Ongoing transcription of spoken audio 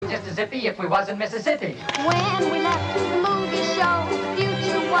Mississippi if we was in Mississippi. When we left the movie show, the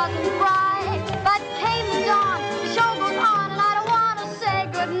future wasn't bright. But came the dawn, the show goes on, and I don't want to say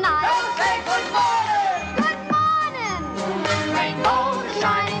goodnight. Don't say good morning! Good morning! Rainbows are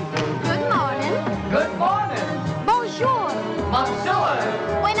shining through. Good morning! Good morning! Bonjour! Monsieur!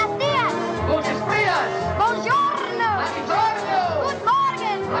 Buenos dias! Gutes Frias! Buongiorno! Guten Giorno! Good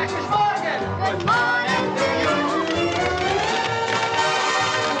morning! Guten Morgen! Good morning to you!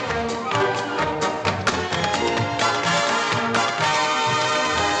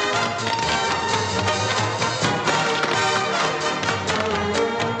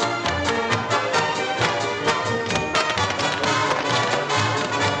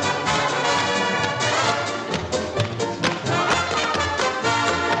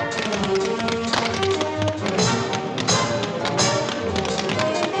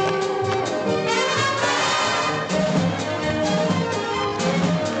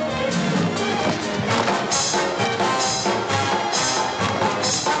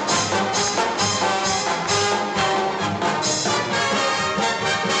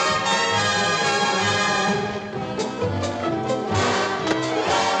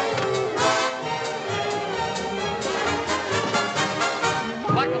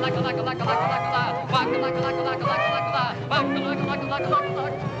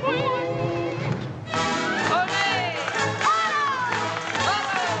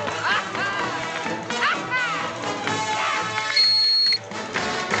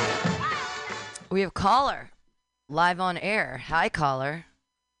 We have caller live on air. Hi, caller.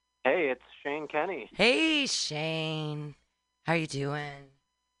 Hey, it's Shane Kenny. Hey, Shane. How you doing?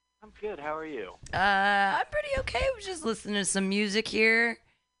 I'm good. How are you? I'm pretty okay. We're just listening to some music here.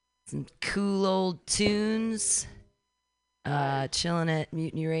 Some cool old tunes. Chilling at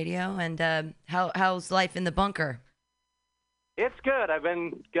Mutiny Radio. And how's life in the bunker? It's good. I've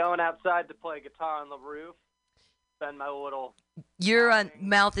been going outside to play guitar on the roof. Spend my little... Your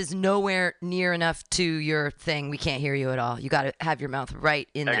mouth is nowhere near enough to your thing. We can't hear you at all. You got to have your mouth right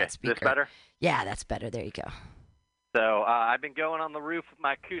in that speaker. Is this better? Yeah, that's better. There you go. So I've been going on the roof with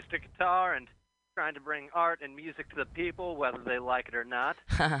my acoustic guitar and trying to bring art and music to the people, whether they like it or not.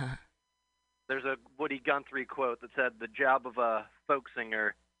 There's a Woody Guthrie quote that said, "The job of a folk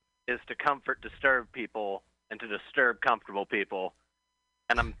singer is to comfort disturbed people and to disturb comfortable people."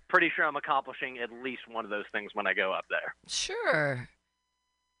 And I'm pretty sure I'm accomplishing at least one of those things when I go up there. Sure.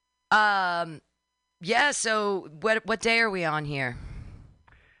 Yeah, so what day are we on here?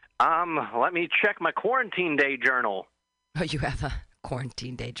 Let me check my quarantine day journal. Oh, you have a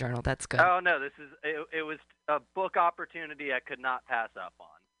quarantine day journal. That's good. Oh, no, it was a book opportunity I could not pass up on.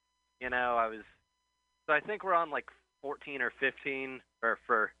 You know, so I think we're on like 14 or 15, or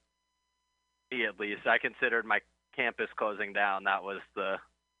for me at least. I considered my campus closing down. That was the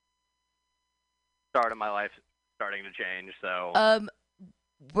start of my life starting to change. So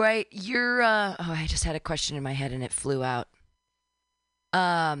right, you're I just had a question in my head and it flew out.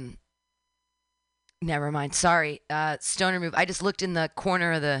 Never mind, sorry. Stoner Move, I just looked in the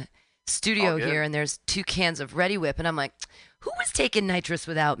corner of the studio here and there's 2 cans of Ready Whip and I'm like, who was taking nitrous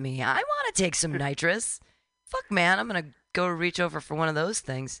without me? I want to take some nitrous. Fuck, man, I'm gonna go reach over for one of those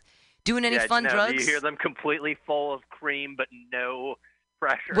things. Doing any fun drugs? You hear them completely full of cream, but no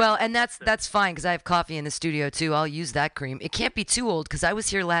pressure. Well, and that's fine because I have coffee in the studio too. I'll use that cream. It can't be too old because I was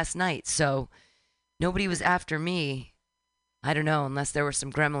here last night, so nobody was after me. I don't know, unless there were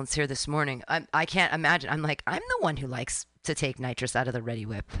some gremlins here this morning. I can't imagine. I'm the one who likes to take nitrous out of the Ready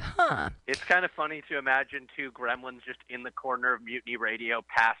Whip. Huh. It's kind of funny to imagine 2 gremlins just in the corner of Mutiny Radio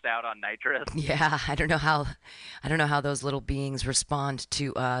passed out on nitrous. Yeah, I don't know how those little beings respond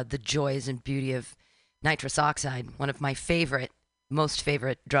to the joys and beauty of nitrous oxide, one of my most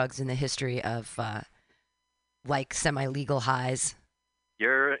favorite drugs in the history of like semi-legal highs.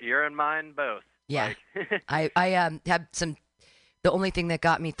 You're and mine both. Yeah. I had some. The only thing that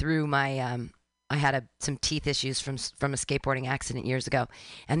got me through my I had some teeth issues from a skateboarding accident years ago,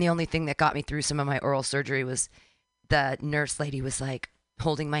 and the only thing that got me through some of my oral surgery was the nurse lady was like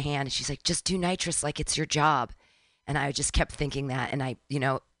holding my hand, and she's like, "Just do nitrous like it's your job," and I just kept thinking that, and I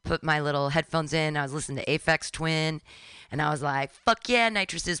put my little headphones in. I was listening to Aphex Twin, and I was like, "Fuck yeah,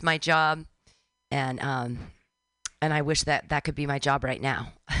 nitrous is my job," and I wish that could be my job right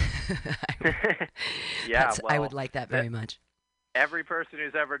now. Yeah, I would like that very much. Every person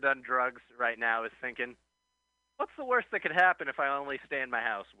who's ever done drugs right now is thinking, what's the worst that could happen if I only stay in my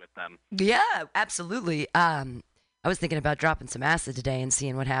house with them? Yeah, absolutely. I was thinking about dropping some acid today and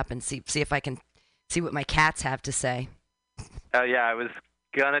seeing what happens. See if I can see what my cats have to say. Oh, yeah, I was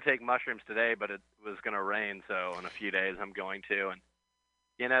going to take mushrooms today, but it was going to rain, so in a few days I'm going to. And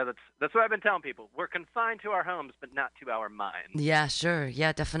You know, that's what I've been telling people. We're confined to our homes, but not to our minds. Yeah, sure.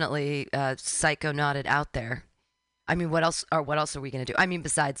 Yeah, definitely psychonauted out there. I mean, what else are we going to do? I mean,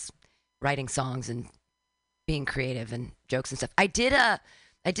 besides writing songs and being creative and jokes and stuff. I did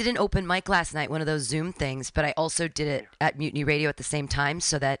an open mic last night, one of those Zoom things, but I also did it at Mutiny Radio at the same time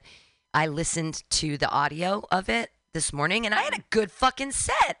so that I listened to the audio of it this morning, and I had a good fucking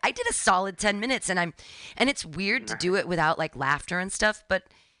set. I did a solid 10 minutes, and it's weird to do it without like laughter and stuff, but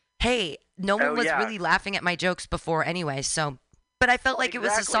hey, no one was really laughing at my jokes before anyway, so, but I felt like it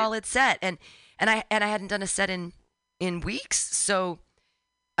was a solid set, and I hadn't done a set in weeks, so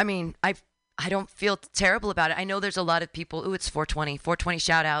I mean, I don't feel terrible about it. I know there's a lot of people. Ooh, it's 420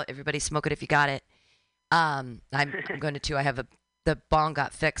 shout out. Everybody smoke it if you got it. I'm going to I have the bong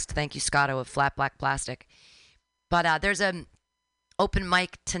got fixed. Thank you, Scotto of Flat Black Plastic. But there's an open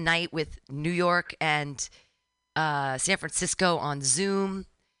mic tonight with New York and San Francisco on Zoom.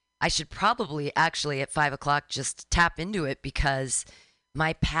 I should probably actually at 5:00 just tap into it because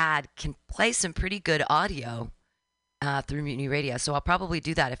my pad can play some pretty good audio through Mutiny Radio. So I'll probably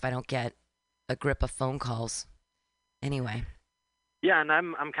do that if I don't get a grip of phone calls. Anyway. Yeah, and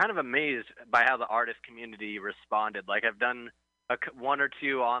I'm kind of amazed by how the artist community responded. Like I've done one or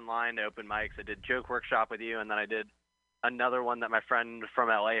two online open mics. I did Joke Workshop with you, and then I did another one that my friend from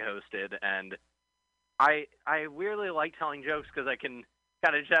LA hosted. And I weirdly like telling jokes because I can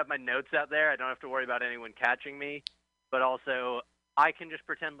kind of just have my notes out there. I don't have to worry about anyone catching me. But also, I can just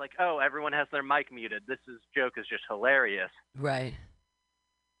pretend like, oh, everyone has their mic muted. Joke is just hilarious. Right.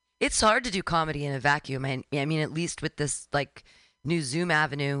 It's hard to do comedy in a vacuum. I mean, at least with this like new Zoom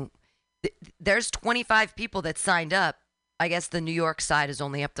avenue, there's 25 people that signed up. I guess the New York side is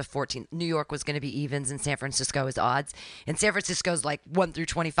only up to 14. New York was going to be evens and San Francisco is odds. And San Francisco's like 1 through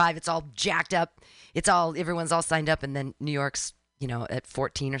 25. It's all jacked up. Everyone's all signed up. And then New York's, at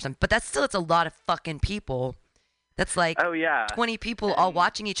 14 or something. But it's a lot of fucking people. That's like 20 people all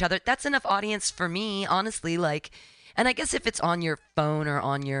watching each other. That's enough audience for me, honestly. Like, and I guess if it's on your phone or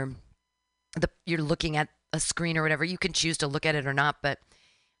on you're looking at a screen or whatever, you can choose to look at it or not. But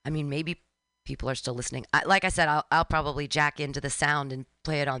I mean, maybe people are still listening. Like I said, I'll probably jack into the sound and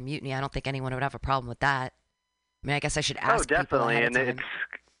play it on Mutiny. I don't think anyone would have a problem with that. I mean, I guess I should ask people ahead of time. And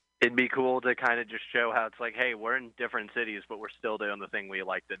it'd be cool to kind of just show how it's like, hey, we're in different cities, but we're still doing the thing we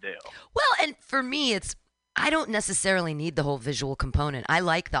like to do. Well, and for me, I don't necessarily need the whole visual component. I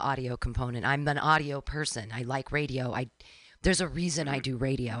like the audio component. I'm an audio person. I like radio. There's a reason I do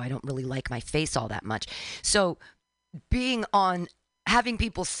radio. I don't really like my face all that much. So having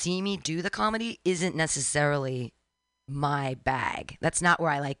people see me do the comedy isn't necessarily my bag. That's not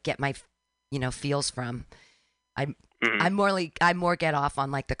where I get my, feels from. I more get off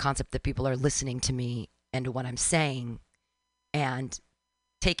on the concept that people are listening to me and to what I'm saying and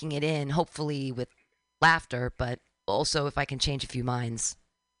taking it in, hopefully with laughter, but also if I can change a few minds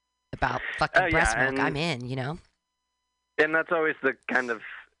about fucking breast milk, I'm in, And that's always the kind of,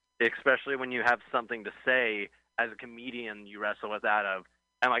 especially when you have something to say as a comedian, you wrestle with that of,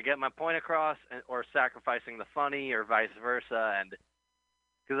 am I getting my point across or sacrificing the funny or vice versa? And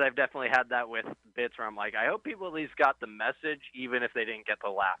because I've definitely had that with bits where I'm like, I hope people at least got the message, even if they didn't get the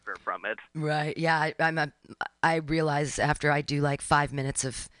laughter from it. Right. Yeah. I realize after I do 5 minutes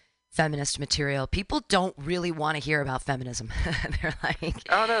of feminist material, people don't really want to hear about feminism. They're like,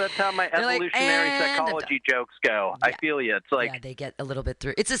 oh no, that's how my evolutionary psychology jokes go. Yeah. I feel you. It's like, yeah, they get a little bit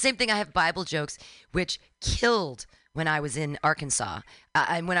through. It's the same thing. I have Bible jokes, which killed when I was in Arkansas.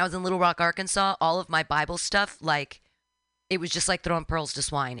 And when I was in Little Rock, Arkansas, all of my Bible stuff, it was just like throwing pearls to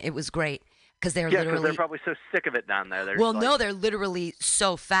swine. It was great. Because they're probably so sick of it down there. No, they're literally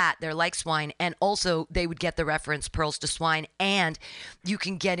so fat. They're like swine. And also, they would get the reference pearls to swine. And you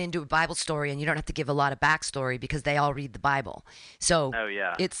can get into a Bible story, and you don't have to give a lot of backstory because they all read the Bible. So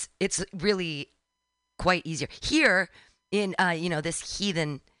it's really quite easier. Here in, this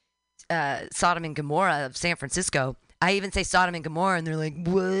heathen Sodom and Gomorrah of San Francisco, I even say Sodom and Gomorrah, and they're like,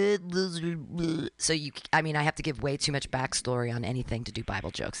 what? So, I have to give way too much backstory on anything to do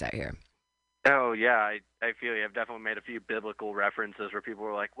Bible jokes out here. Oh, yeah, I feel you. I've definitely made a few biblical references where people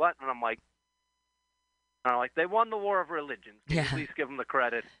were like, what? And I'm like, they won the war of religions. Can you please give them the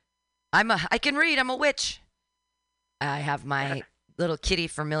credit? I can read. I'm a witch. I have my little kitty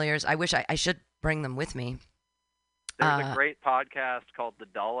familiars. I wish I should bring them with me. There's a great podcast called The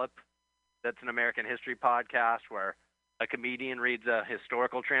Dollop. That's an American history podcast where a comedian reads a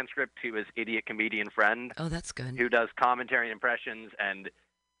historical transcript to his idiot comedian friend. Oh, that's good. Who does commentary and impressions, and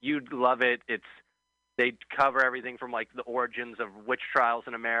you'd love it. They cover everything from the origins of witch trials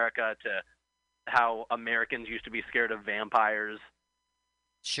in America to how Americans used to be scared of vampires.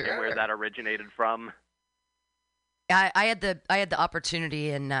 Sure. and where that originated from? I had the opportunity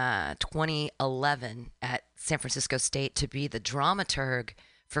in 2011 at San Francisco State to be the dramaturg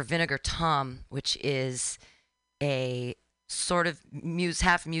for Vinegar Tom, which is a sort of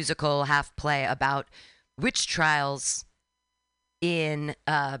half musical, half play about witch trials in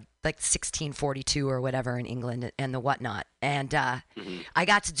like 1642 or whatever in England and the whatnot. And I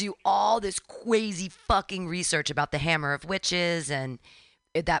got to do all this crazy fucking research about the Hammer of Witches and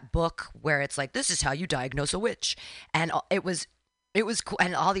that book where it's like, this is how you diagnose a witch. And it was cool.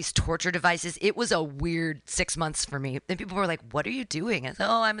 And all these torture devices. It was a weird 6 months for me. And people were like, what are you doing? I said,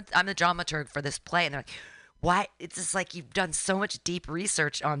 oh, I'm the dramaturg for this play. And they're like, why? It's just like, you've done so much deep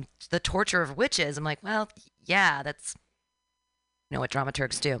research on the torture of witches. I'm like, well, yeah, that's what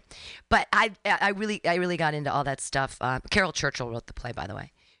dramaturgs do. But I really got into all that stuff. Carol Churchill wrote the play, by the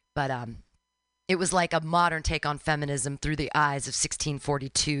way. But it was like a modern take on feminism through the eyes of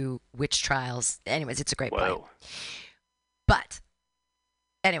 1642 witch trials. Anyways, it's a great play. But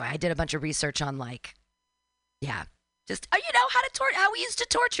anyway, I did a bunch of research on just how we used to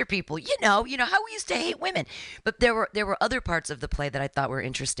torture people. How we used to hate women. But there were other parts of the play that I thought were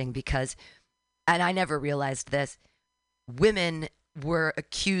interesting because, and I never realized this, women were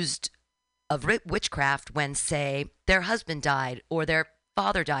accused of witchcraft when, say, their husband died or their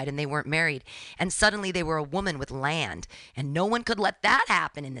father died and they weren't married, and suddenly they were a woman with land, and no one could let that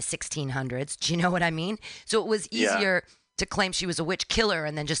happen in the 1600s. Do you know what I mean? So it was easier to claim she was a witch killer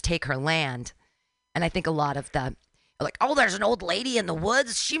and then just take her land. And I think a lot of the, like, oh, there's an old lady in the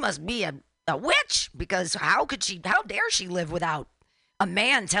woods, she must be a witch, because how dare she live without a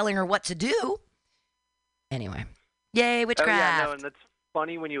man telling her what to do? Anyway, yay, witchcraft. Oh, yeah, no, and that's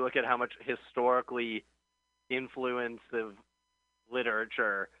funny when you look at how much historically influensive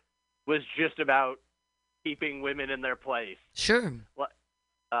literature was just about keeping women in their place. Sure. Like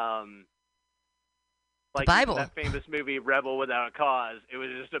Bible. That famous movie Rebel Without a Cause, it was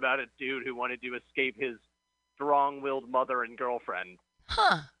just about a dude who wanted to escape his strong-willed mother and girlfriend.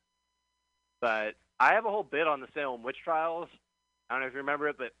 Huh. But I have a whole bit on the Salem witch trials. I don't know if you remember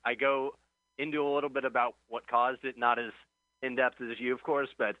it, but I go into a little bit about what caused it, not as in-depth as you, of course,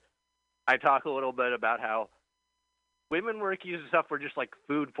 but I talk a little bit about how women were accused of stuff for just, like,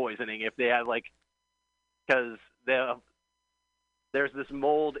 food poisoning if they had, like, because there's this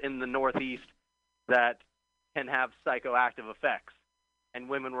mold in the Northeast that can have psychoactive effects, and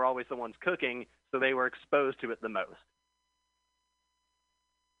women were always the ones cooking, so they were exposed to it the most.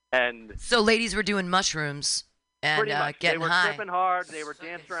 And so ladies were doing mushrooms and pretty much. getting they were high. tripping hard. They were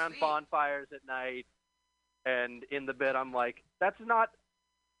dancing around bonfires at night. And in the bit, I'm like, that's not.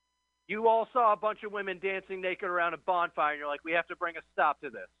 You all saw a bunch of women dancing naked around a bonfire, and you're like, we have to bring a stop to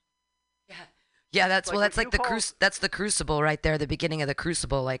this. Yeah, that's the Crucible right there, the beginning of the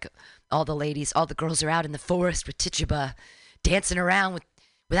Crucible. Like, all the girls are out in the forest with Tituba, dancing around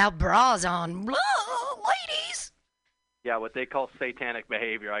without bras on. Ladies. Yeah, what they call satanic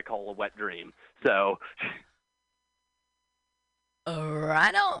behavior, I call a wet dream. So.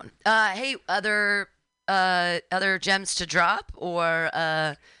 Right on. Hey, other gems to drop, or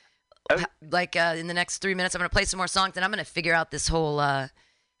in the next 3 minutes, I'm gonna play some more songs, and I'm gonna figure out this whole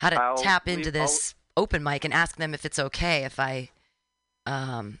how to tap into this open mic and ask them if it's okay if I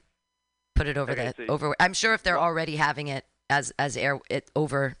put it over. I'm sure if they're already having it as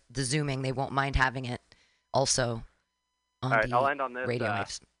over the Zooming, they won't mind having it also on the I'll end on this. radio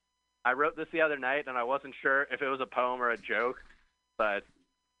waves. I wrote this the other night, and I wasn't sure if it was a poem or a joke, but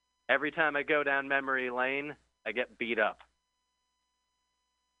every time I go down memory lane, I get beat up.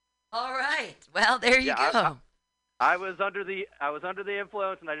 All right. Well, there you go. I was under the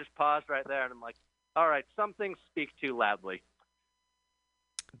influence, and I just paused right there, and I'm like, all right, some things speak too loudly.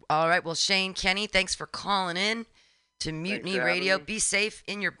 All right. Well, Shane Kenny, thanks for calling in to Mutiny Radio. Be safe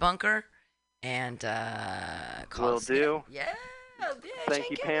in your bunker, and call us. Will do. Yeah.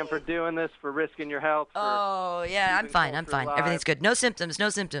 Thank you, Pam, for doing this, for risking your health. Oh, yeah, I'm fine. Everything's good. No symptoms.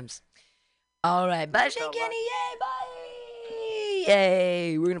 All right. Bye, Shane Kenny. Yay, bye.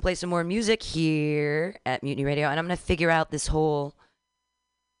 Yay. We're going to play some more music here at Mutiny Radio, and I'm going to figure out this whole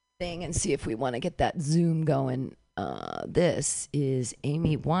thing and see if we want to get that Zoom going. This is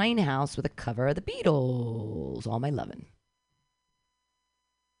Amy Winehouse with a cover of the Beatles, All My Lovin'.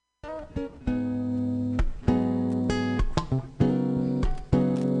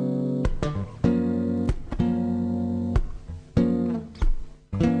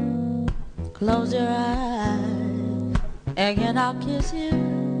 Close your eyes, and I'll kiss you.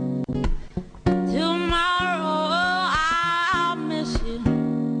 Tomorrow I'll miss you.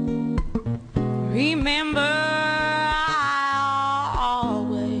 Remember, I'll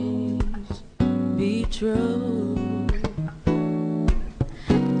always true.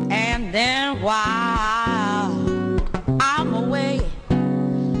 And then while I'm away,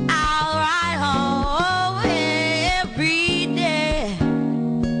 I'll ride home every day,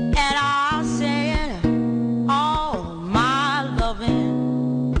 and I'll send all my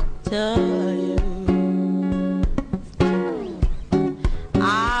loving to you.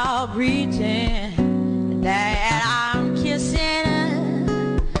 I'll pretend that I'm kissing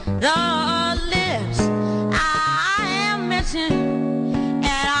the lips I am missing.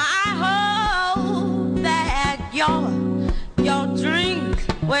 Your dreams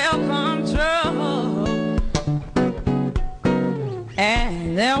will come true.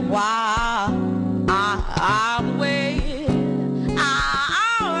 And then while I'm away,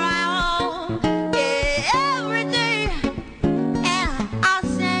 I'll ride home every day, and I'll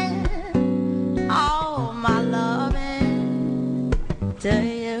send all my loving to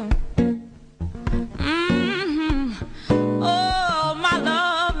you. Oh, my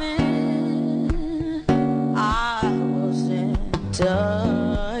loving, I will send to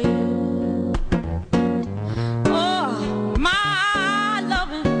you. Oh, my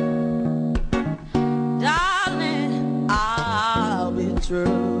loving, darling, I'll be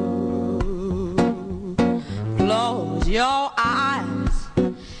true. Close your eyes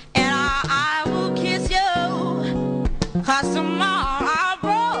and I will kiss you, 'cause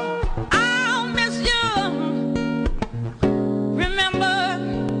tomorrow I'll miss you. Remember,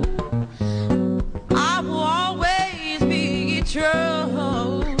 I will always be true.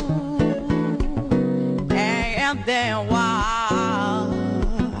 And then while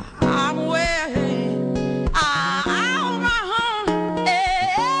I'm away, I'll ride home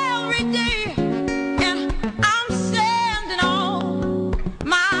every day, and I'm sending all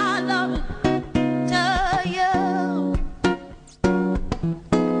my loving to you.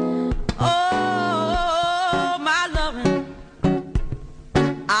 Oh, my loving,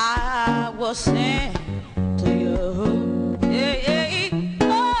 I will send to you. Yeah, yeah.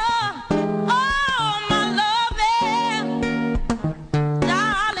 Oh, my loving,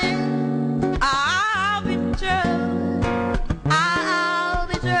 darling, I'll be true. I'll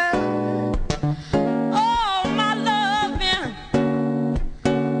be true. Oh, my loving,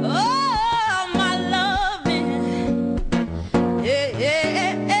 oh, my loving, yeah,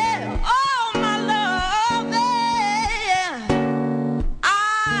 yeah, yeah. Oh, my loving, I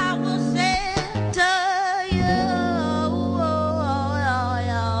will send to you.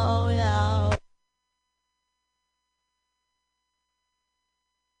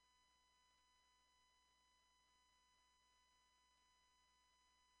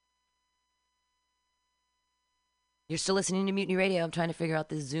 You're still listening to Mutiny Radio. I'm trying to figure out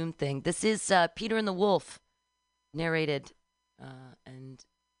this Zoom thing. This is Peter and the Wolf, narrated, and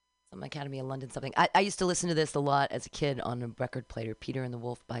some Academy of London something. I used to listen to this a lot as a kid on a record player. Peter and the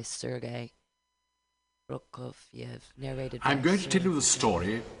Wolf by Sergei Prokofiev, narrated. I'm going to tell you the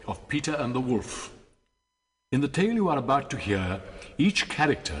story of Peter and the Wolf. In the tale you are about to hear, each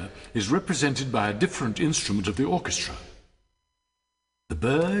character is represented by a different instrument of the orchestra. The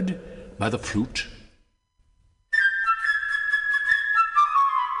bird by the flute,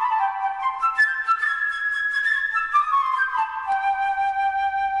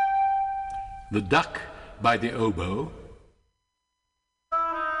 the duck by the oboe,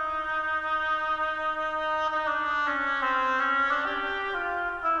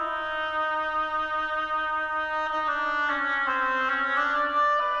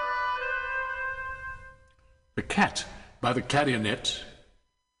 the cat by the clarionet,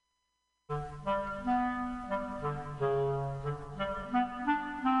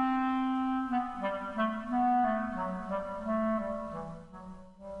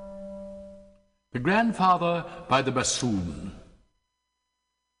 the grandfather by the bassoon,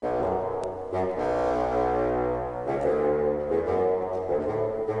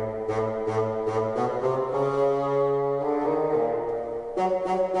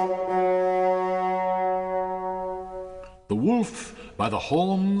 the wolf by the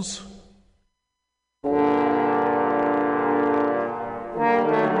horns,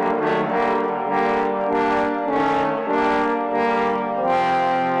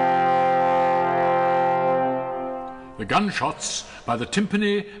 the gunshots by the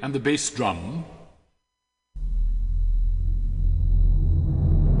timpani and the bass drum,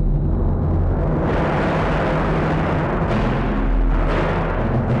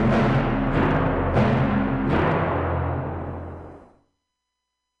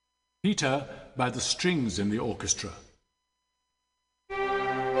 Peter by the strings in the orchestra.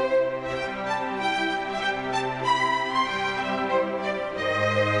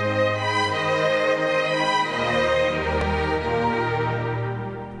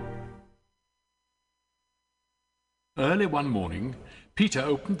 Early one morning, Peter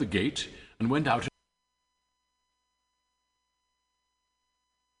opened the gate and went out.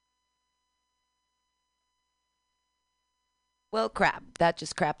 Well, crap. That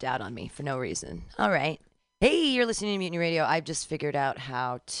just crapped out on me for no reason. All right. Hey, you're listening to Mutiny Radio. I've just figured out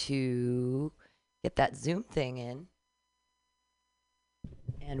how to get that Zoom thing in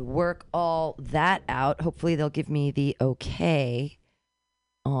and work all that out. Hopefully they'll give me the okay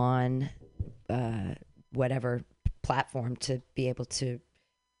on whatever platform to be able to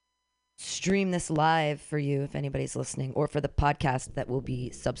stream this live for you if anybody's listening, or for the podcast that will be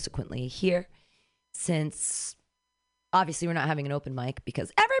subsequently here, since obviously we're not having an open mic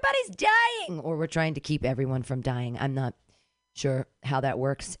because everybody's dying, or we're trying to keep everyone from dying. I'm not sure how that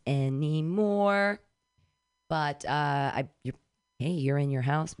works anymore, but you're in your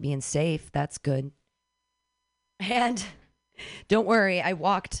house being safe. That's good. And don't worry, I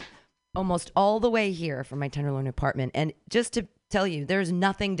walked almost all the way here from my Tenderloin apartment, and just to tell you, there's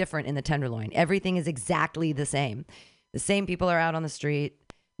nothing different in the Tenderloin. Everything is exactly the same. The same people are out on the street.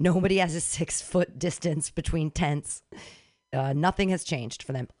 Nobody has a 6-foot distance between tents. Nothing has changed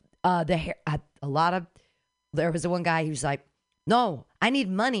for them. There was one guy who's like, "No, I need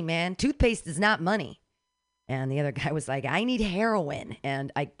money, man. Toothpaste is not money." And the other guy was like, "I need heroin."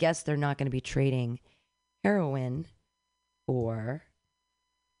 And I guess they're not going to be trading heroin for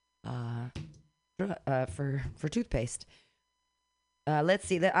toothpaste. Let's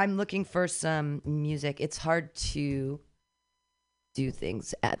see. I'm looking for some music. It's hard to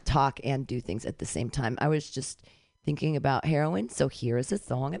talk and do things at the same time. I was just thinking about heroin, so here is a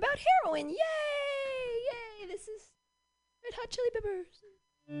song about heroin. Yay! Yay! This is Red Hot Chili Peppers.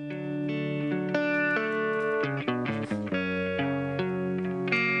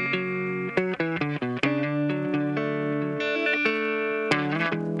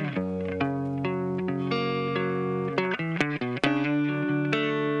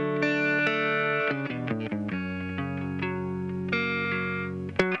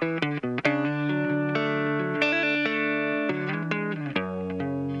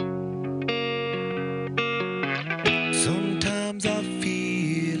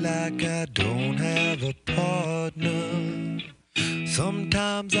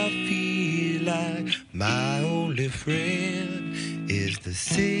 Sometimes I feel like my only friend is the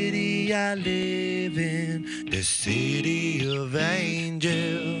city I live in, the city of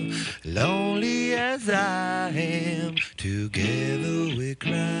angels. Lonely as I am, together we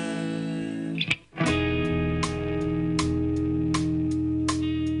cry.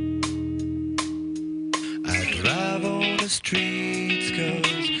 I drive on the streets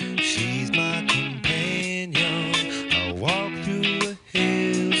 'cause she's my companion. I walk through the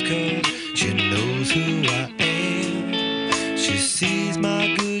hills 'cause she knows who I am. She sees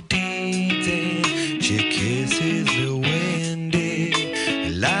my good deeds and she kisses the windy.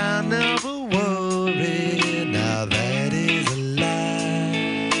 And I never worry, now that is a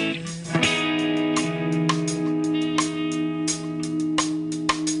lie.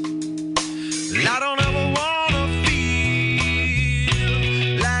 I don't ever wanna feel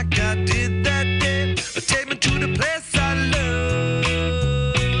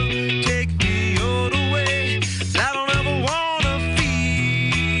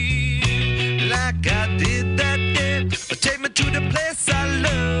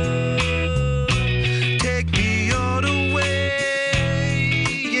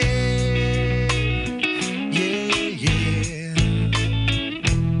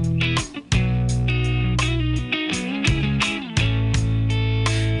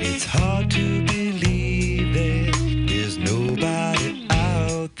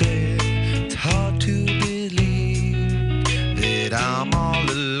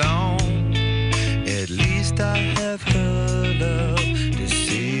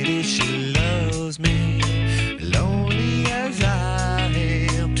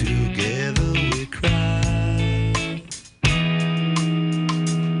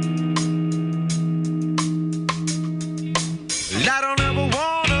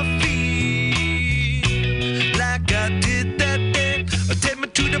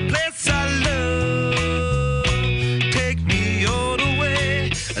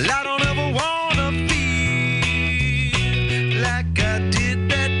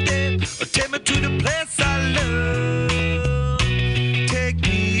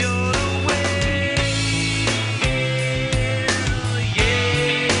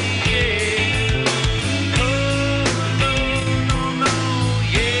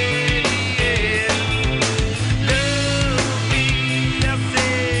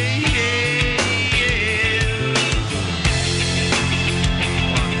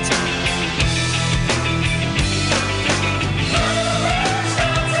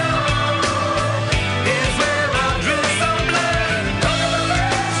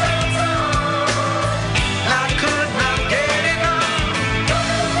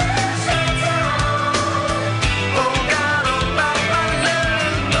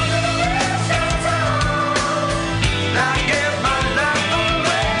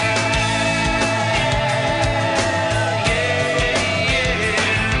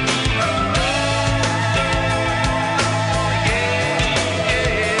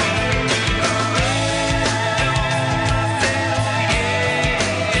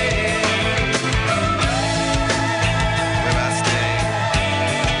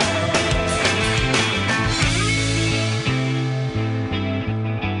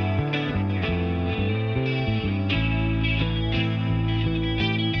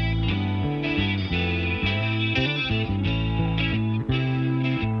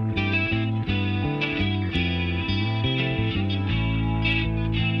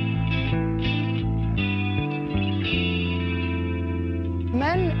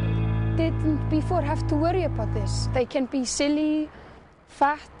Men didn't before have to worry about this. They can be silly,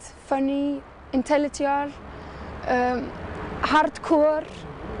 fat, funny, intellectual, hardcore,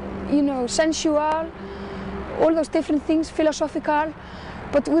 sensual, all those different things, philosophical.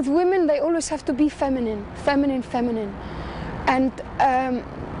 But with women, they always have to be feminine. And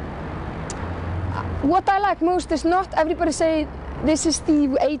what I like most is not everybody say this is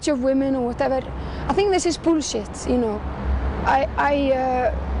the age of women or whatever. I think this is bullshit,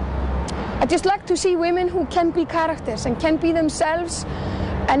 I just like to see women who can be characters and can be themselves.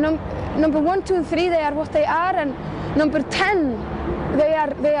 And number 1, 2, and 3, they are what they are. And number 10, they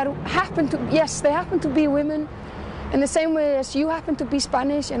happen to be women. In the same way as you happen to be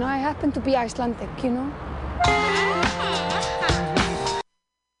Spanish and I happen to be Icelandic,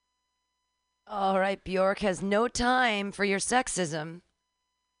 All right, Bjork has no time for your sexism.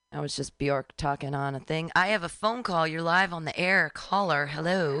 That was just Bjork talking on a thing. I have a phone call. You're live on the air. Caller,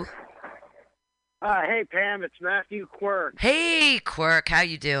 hello. Hey, Pam, it's Matthew Quirk. Hey, Quirk, how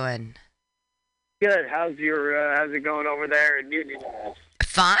you doing? Good. How's it going over there in Mutiny?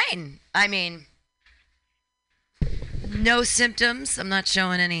 Fine. I mean, no symptoms. I'm not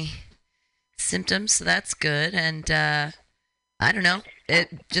showing any symptoms, so that's good. And I don't know.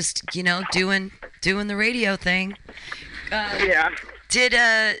 It just, doing the radio thing. Yeah. I did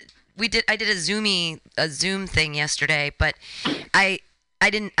a Zoom thing yesterday, but I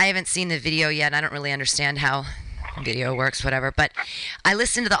haven't seen the video yet, and I don't really understand how video works, whatever. But I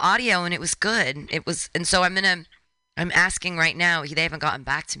listened to the audio, and it was good. And so I'm asking right now. They haven't gotten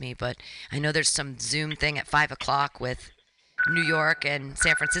back to me, but I know there's some Zoom thing at 5:00 with New York and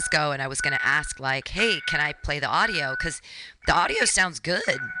San Francisco, and I was going to ask, like, hey, can I play the audio? Because the audio sounds good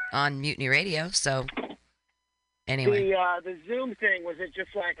on Mutiny Radio, so anyway. The Zoom thing, was it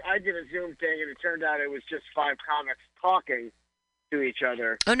just like I did a Zoom thing, and it turned out it was just 5 comics talking to each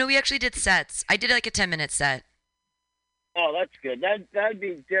other? Oh, no, we actually did sets. I did like a 10-minute set. Oh, that's good. That'd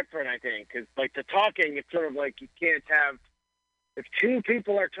be different, I think, because, like, the talking, it's sort of like you can't have... If 2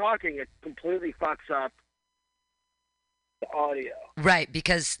 people are talking, it completely fucks up the audio. Right,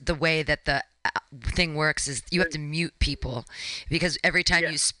 because the way that the thing works is you have to mute people, because every time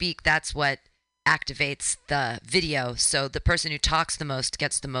you speak, that's what activates the video, so the person who talks the most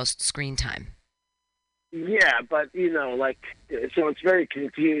gets the most screen time. Yeah, but, so it's very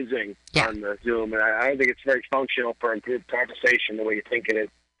confusing on the Zoom, and I don't think it's very functional for improved conversation the way you think it is.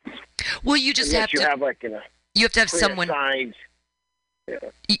 Well, you just have to... you have to have someone...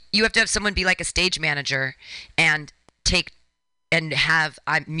 You have to have someone be like a stage manager and have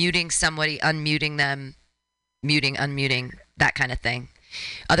I'm muting somebody, unmuting them, muting, unmuting, that kind of thing.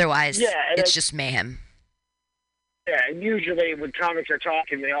 Otherwise, it's just mayhem. Yeah, and usually when comics are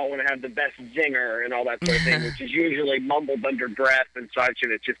talking, they all want to have the best zinger and all that sort of thing, which is usually mumbled under breath and such,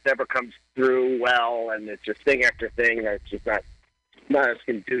 and it just never comes through well, and it's just thing after thing that's just not as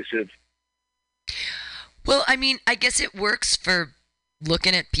conducive. Well, I mean, I guess it works for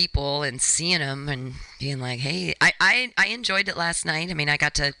looking at people and seeing them and being like, hey, I enjoyed it last night. I mean, I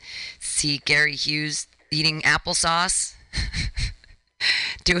got to see Gary Hughes eating applesauce,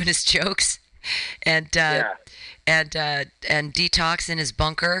 doing his jokes, and Detox in his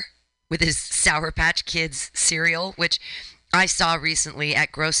bunker with his Sour Patch Kids cereal, which I saw recently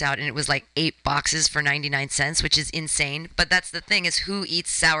at Gross Out, and it was like 8 boxes for 99 cents, which is insane. But that's the thing, is who eats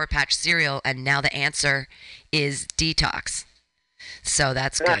Sour Patch cereal? And now the answer is Detox. So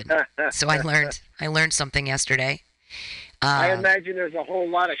that's good. So I learned something yesterday. I imagine there's a whole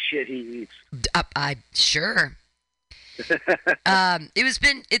lot of shit he eats. Sure.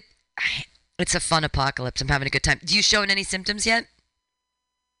 It's a fun apocalypse. I'm having a good time. Do you show any symptoms yet?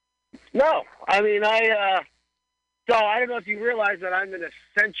 No. I mean, so I don't know if you realize that I'm an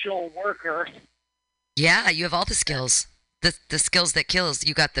essential worker. Yeah, you have all the skills. The skills that kills.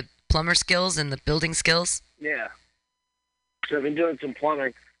 You got the plumber skills and the building skills. Yeah. So I've been doing some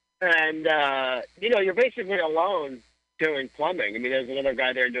plumbing. And, you're basically alone doing plumbing. I mean, there's another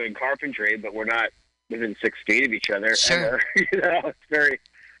guy there doing carpentry, but we're not within 6 feet of each other. Sure. It's very,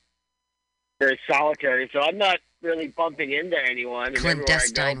 very solitary. So I'm not really bumping into anyone. And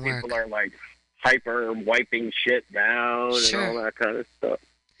Clandestine everywhere I go, work. people are like hyper wiping shit down and all that kind of stuff.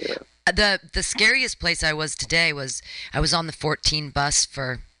 Yeah. The scariest place I was today was I was on the 14 bus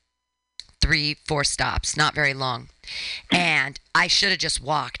for 3-4 stops, not very long, and I should have just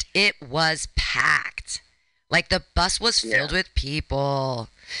walked. It was packed. Like, the bus was filled with people.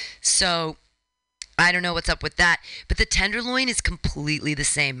 So I don't know what's up with that, but the Tenderloin is completely the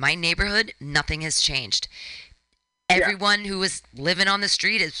same. My neighborhood, nothing has changed. Everyone who was living on the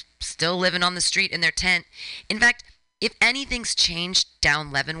street is still living on the street in their tent. In fact, if anything's changed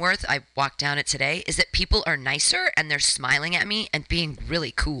down Leavenworth, I walked down it today, is that people are nicer and they're smiling at me and being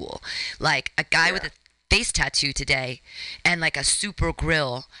really cool. Like a guy with a face tattoo today and like a super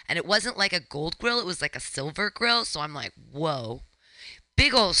grill, and it wasn't like a gold grill, it was like a silver grill. So I'm like, whoa,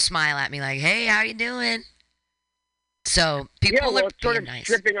 big old smile at me like, hey, how you doing? So people are it's sort being of nice.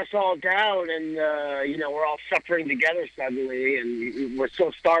 stripping us all down, and we're all suffering together suddenly, and we're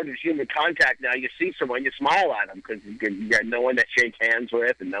so starved of human contact now. You see someone, you smile at them because you got no one to shake hands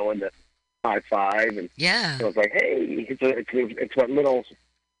with and no one to high five, and so it's like, hey, it's what little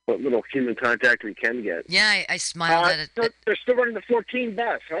human contact we can get. Yeah, I smiled at it. So they're still running the 14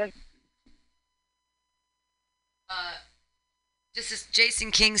 bus, huh? Just as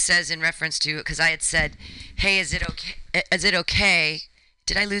Jason King says in reference to, because I had said, hey, is it okay?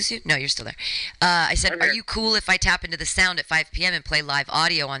 Did I lose you? No, you're still there. I said, are you cool if I tap into the sound at 5 p.m. and play live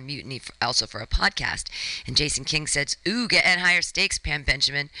audio on Mutiny, also for a podcast? And Jason King says, ooh, get at higher stakes, Pam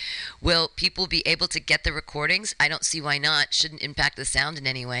Benjamin. Will people be able to get the recordings? I don't see why not. Shouldn't impact the sound in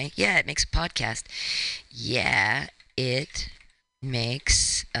any way. Yeah, it makes a podcast. Yeah, it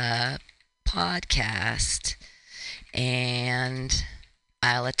makes a podcast. And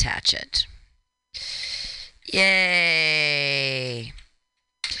I'll attach it. Yay!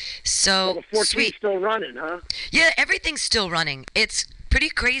 So the 14's sweet. Still running, huh? Yeah, everything's still running. It's pretty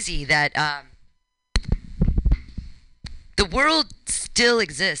crazy that the world still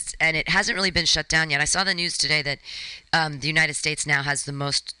exists and it hasn't really been shut down yet. I saw the news today that the United States now has the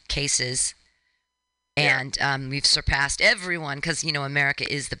most cases, and we've surpassed everyone because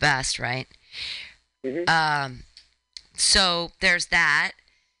America is the best, right? Mm-hmm. So there's that.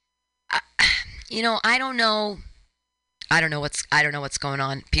 I don't know. I don't know what's going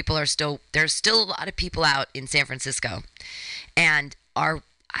on. There's still a lot of people out in San Francisco, and I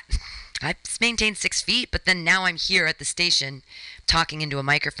maintained 6 feet, but then now I'm here at the station talking into a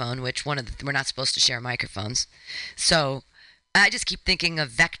microphone, which we're not supposed to share microphones. So I just keep thinking of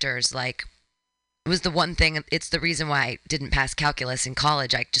vectors. Like, it was the one thing, it's the reason why I didn't pass calculus in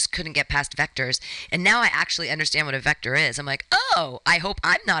college. I just couldn't get past vectors. And now I actually understand what a vector is. I'm like, oh, I hope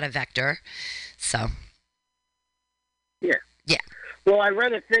I'm not a vector. So. Yeah. Well, I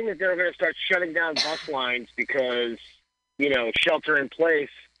read a thing that they were going to start shutting down bus lines because, shelter in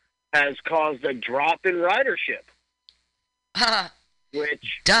place has caused a drop in ridership.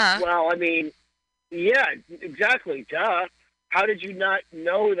 Which, well, I mean, yeah, exactly, duh. How did you not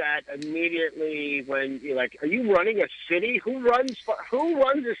know that immediately when you're like, are you running a city? Who runs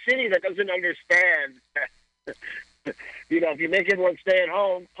a city that doesn't understand? If you make everyone stay at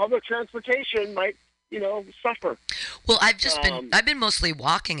home, public transportation might, suffer. Well, I've been mostly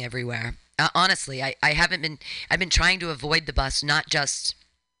walking everywhere. Honestly, I've been trying to avoid the bus, not just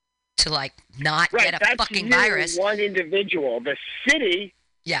to not get a fucking virus. One individual, the city.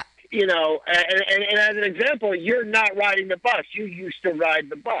 Yeah. And as an example, you're not riding the bus. You used to ride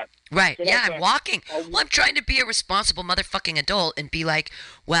the bus. Right. So I'm walking. Well, I'm trying to be a responsible motherfucking adult and be like,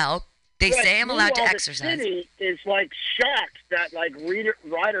 well, they say I'm allowed to exercise. The city is shocked that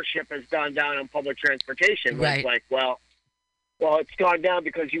ridership has gone down on public transportation. Right. It's like, well, it's gone down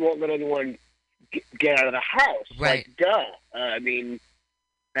because you won't let anyone get out of the house. Right. Duh.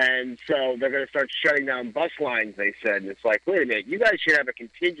 And so they're going to start shutting down bus lines, they said. And it's like, wait a minute, you guys should have a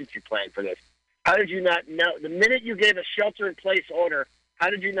contingency plan for this. How did you not know? The minute you gave a shelter-in-place order, how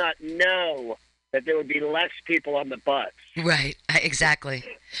did you not know that there would be less people on the bus? Right, exactly.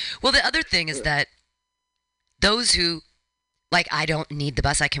 Well, the other thing is that those who, I don't need the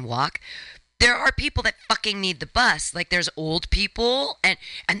bus, I can walk. There are people that fucking need the bus. There's old people,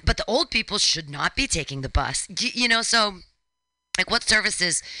 but the old people should not be taking the bus. So... what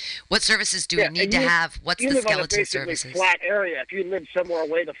services do we need to have? What's the skeleton services? You live on a basically flat area. If you live somewhere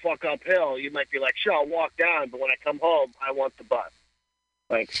way the fuck uphill, you might be like, sure, I'll walk down, but when I come home, I want the bus.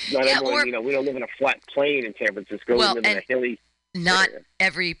 Not everyone, we don't live in a flat plain in San Francisco. We live in a hilly area.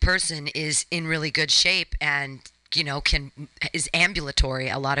 Every person is in really good shape and, is ambulatory.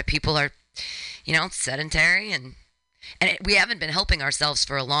 A lot of people are, sedentary, and we haven't been helping ourselves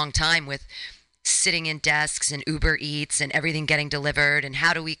for a long time with sitting in desks and Uber Eats and everything getting delivered, and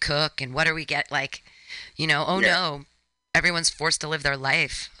how do we cook and what do we get, no, everyone's forced to live their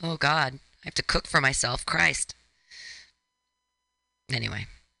life. Oh God, I have to cook for myself. Christ. Anyway.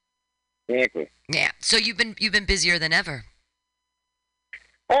 Exactly. Yeah. So you've been busier than ever.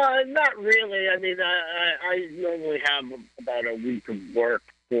 Not really. I mean, I normally have about a week of work,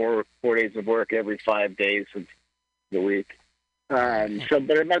 four days of work every 5 days of the week. But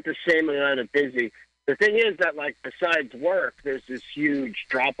about the same amount of busy. the thing is that, like, besides work, there's this huge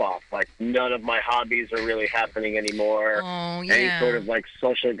drop-off. Like, none of my hobbies are really happening anymore. Oh, yeah. Any sort of, like,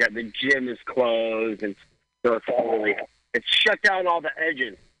 social... The gym is closed, and so it's all really... It's shut down all the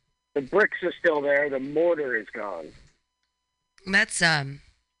edges. The bricks are still there. The mortar is gone. That's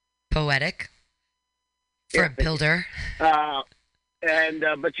poetic for a builder. But you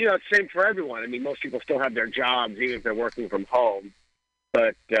know, it's the same for everyone. I mean, most people still have their jobs, even if they're working from home.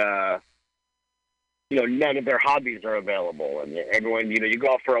 But you know, none of their hobbies are available, and everyone, you know, you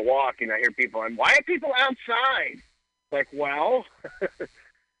go out for a walk, and I hear people, and why are people outside? Like, well,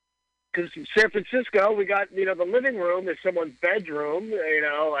 because in San Francisco, we got, you know, the living room is someone's bedroom. You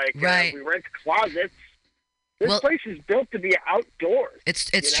know, like right. We rent closets. This place is built to be outdoors.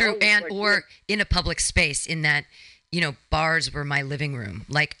 It's true, and like, or in a public space. In that, you know, bars were my living room.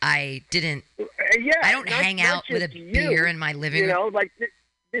 Like I didn't. I don't hang out with a beer in my living room. You know, like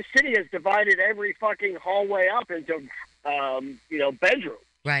this city has divided every fucking hallway up into, you know, bedrooms.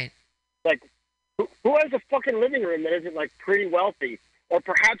 Right. Like, who has a fucking living room that isn't like pretty wealthy, or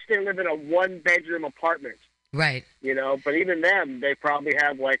perhaps they live in a one-bedroom apartment. Right. You know, but even them, they probably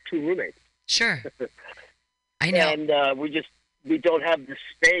have like 2 roommates. Sure. I know. And we don't have the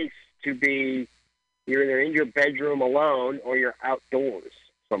space to be. You're either in your bedroom alone, or you're outdoors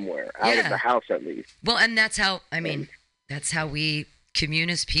somewhere, out of the house at least. Well, and that's how that's how we commune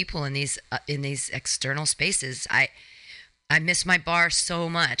as people in these external spaces. I miss my bar so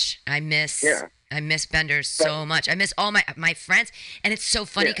much. I miss Bender's so much. I miss all my friends, and it's so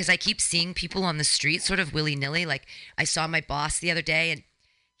funny because I keep seeing people on the street sort of willy-nilly. Like I saw my boss the other day, and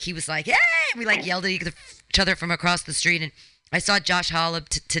he was like, "Hey!" We like yelled at each other from across the street, and I saw Josh Hollab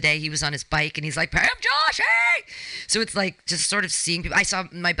today. He was on his bike, and he's like, "Pam, Josh, hey!" So it's like just sort of seeing people. I saw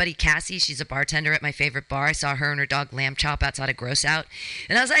my buddy Cassie. She's a bartender at my favorite bar. I saw her and her dog Lamb Chop outside of Gross Out,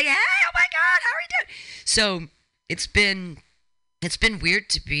 and I was like, "Hey, oh my God, how are you doing?" So it's been weird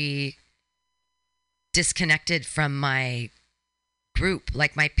to be disconnected from my group,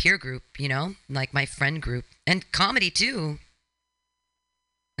 like my peer group, you know, like my friend group, and comedy too.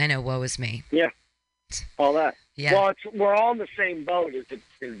 I know, woe is me. Yeah, all that. Yeah. Well, we're all in the same boat, is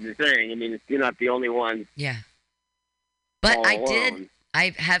the thing. I mean, you're not the only one. Yeah. But alone.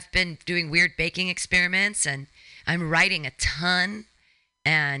 I have been doing weird baking experiments, and I'm writing a ton,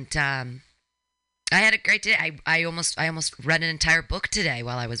 and I had a great day. I almost read an entire book today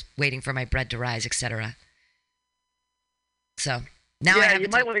while I was waiting for my bread to rise, etc. So now you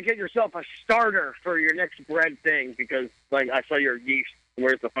might want to get yourself a starter for your next bread thing, because like I saw your yeast.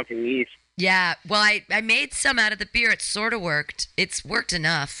 Where's the fucking yeast? Yeah, well, I made some out of the beer. It sort of worked. It's worked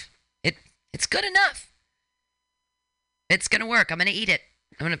enough. It's good enough. It's gonna work. I'm gonna eat it.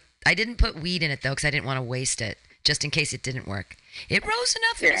 I didn't put weed in it though, because I didn't want to waste it, just in case it didn't work. It rose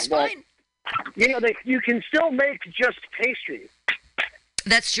enough. It was fine. You know, you can still make just pastry.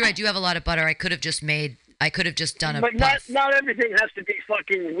 That's true. I do have a lot of butter. I could have just done a. But not everything has to be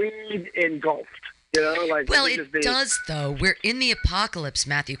fucking weed engulfed. You know, like, well, it does, though. We're in the apocalypse,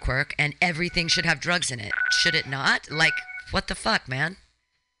 Matthew Quirk, and everything should have drugs in it. Should it not? Like, what the fuck, man?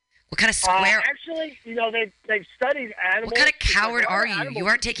 What kind of square... actually, you know, they've studied animals... What kind of coward are you? You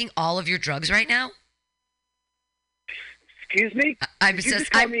aren't taking all of your drugs right now? Excuse me? I'm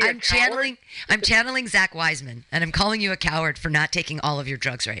channeling Zach Wiseman, and I'm calling you a coward for not taking all of your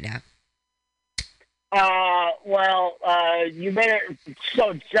drugs right now. You made it...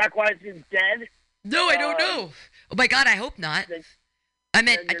 So, Zach Wiseman's dead? No, I don't know. Oh my God, I hope not. I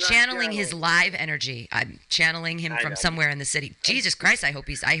meant channeling his live energy. I'm channeling him from somewhere in the city. Jesus Christ, I hope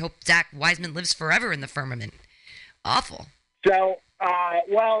Zach Wiseman lives forever in the firmament. Awful. So,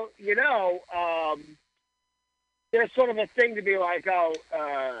 you know, there's sort of a thing to be like,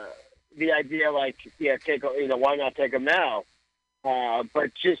 the idea, like, why not take them now?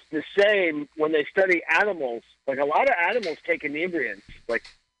 But just the same, when they study animals, like a lot of animals take inebriants, like,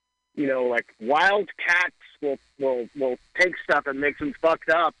 you know, like wild cats will take stuff and make them fucked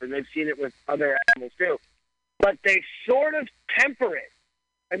up, and they've seen it with other animals too. But they sort of temper it.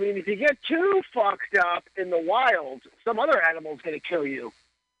 I mean, if you get too fucked up in the wild, some other animal's going to kill you,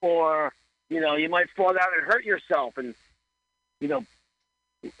 or you know, you might fall down and hurt yourself. And you know,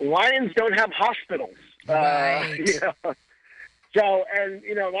 lions don't have hospitals. Right. You know? So, and,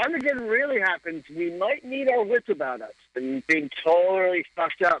 you know, if Armageddon really happens, we might need our wits about us. And being totally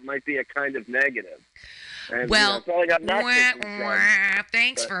fucked up might be a kind of negative. And, well, you know, that's all I got.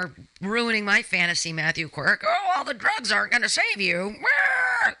 Thanks for ruining my fantasy, Matthew Quirk. Oh, all the drugs aren't going to save you.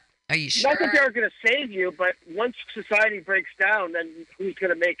 Are you sure? Not that they're going to save you, but once society breaks down, then who's going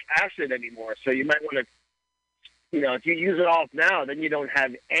to make acid anymore? So you might want to, you know, if you use it all now, then you don't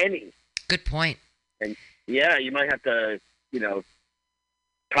have any. Good point. And yeah, you might have to,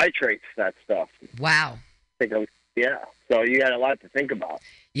 titrate that stuff. Wow. Yeah. So you got a lot to think about.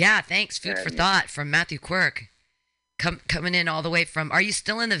 Yeah, thanks. Food for thought from Matthew Quirk. Coming in all the way from, are you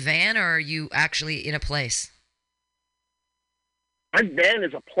still in the van or are you actually in a place? My van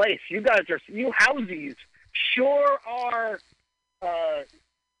is a place. You housies sure are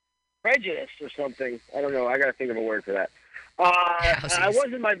prejudiced or something. I don't know. I got to think of a word for that. I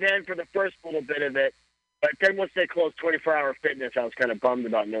was in my van for the first little bit of it, but then once they closed 24-hour fitness, I was kind of bummed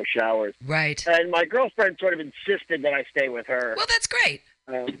about no showers. Right. And my girlfriend sort of insisted that I stay with her. Well, that's great.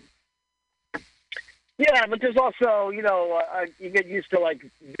 Yeah, but there's also, you get used to like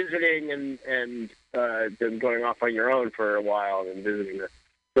visiting and then going off on your own for a while and visiting this.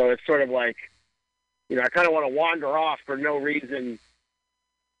 So it's sort of like, I kind of want to wander off for no reason.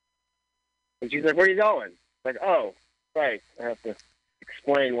 And she's like, "Where are you going?" Like, "Oh, right, I have to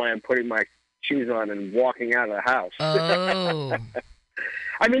explain why I'm putting my shoes on and walking out of the house." Oh.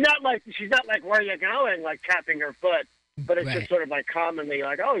 I mean, she's not like, "Where are you going?" like tapping her foot, but it's just sort of like commonly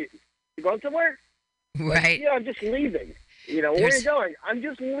like, "Oh, you going somewhere?" Right. Like, yeah, I'm just leaving. Where are you going? I'm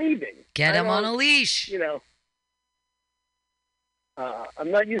just leaving. Get him on a leash. I'm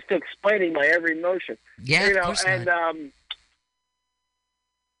not used to explaining my every motion. Yeah, of course and not.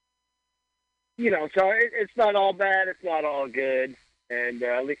 So it's not all bad. It's not all good. And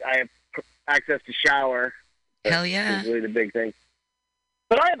at least I have access to shower. Hell yeah. That's really the big thing.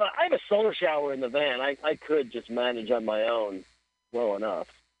 But I have a solar shower in the van. I could just manage on my own well enough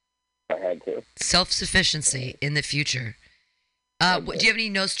if I had to. Self-sufficiency in the future. Do you have any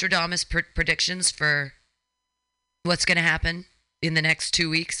Nostradamus predictions for what's going to happen in the next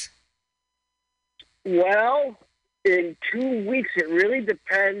 2 weeks? Well, in 2 weeks, it really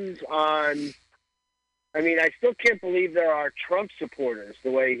depends on... I mean, I still can't believe there are Trump supporters,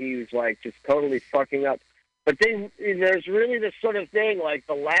 the way he's, just totally fucking up. But there's really this sort of thing, like,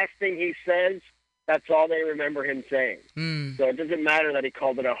 the last thing he says, that's all they remember him saying. So it doesn't matter that he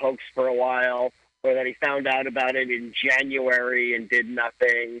called it a hoax for a while, or that he found out about it in January and did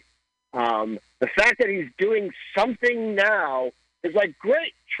nothing. The fact that he's doing something now is like,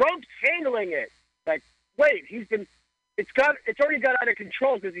 great, Trump's handling it. Like, wait, it's already got out of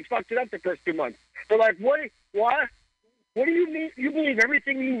control because he fucked it up the first 2 months. They're like, what do you mean? You believe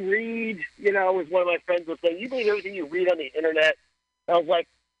everything you read? As one of my friends was saying, you believe everything you read on the internet? I was like,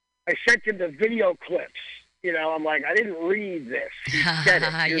 I sent him the video clips. I'm like, I didn't read this. He said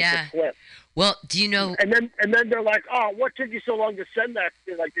it. Here's the clip. Well, do you know? And then they're like, oh, what took you so long to send that?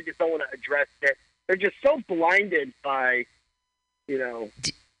 They're like, they just don't want to address it. They're just so blinded by, by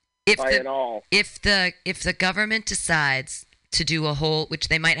it all. If the government decides to do a whole, which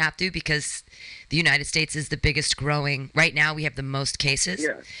they might have to because the United States is the biggest growing. Right now, we have the most cases.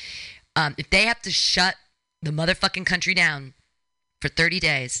 Yeah. If they have to shut the motherfucking country down for 30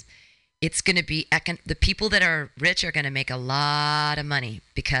 days, it's going to be the people that are rich are going to make a lot of money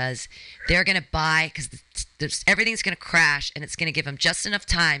because they're going to buy because everything's going to crash and it's going to give them just enough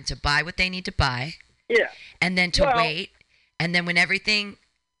time to buy what they need to buy. Yeah. And then to wait. And then when everything,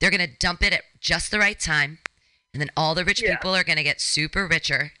 they're going to dump it at just the right time. And then all the rich people are going to get super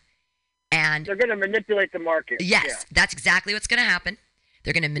richer. And they're going to manipulate the market. Yes, that's exactly what's going to happen.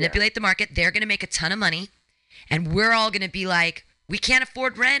 They're going to manipulate the market. They're going to make a ton of money. And we're all going to be like, we can't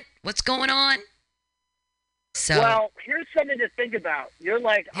afford rent. What's going on? So, well, here's something to think about. You're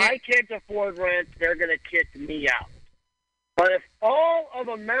like, I can't afford rent. They're going to kick me out. But if all of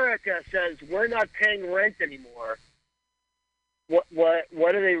America says we're not paying rent anymore, what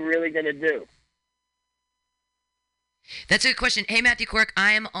are they really going to do? That's a good question. Hey, Matthew Quirk,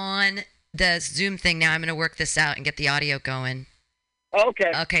 I am on the Zoom thing now. I'm going to work this out and get the audio going.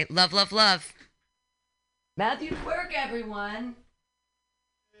 Okay. Okay. Love, love, love. Matthew Quirk, everyone.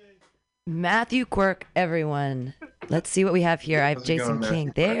 Matthew Quirk, everyone. Let's see what we have here. I have Jason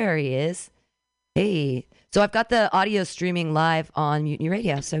King. There he is. Hey. So I've got the audio streaming live on Mutiny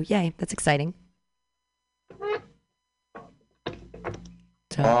Radio. So yay, that's exciting.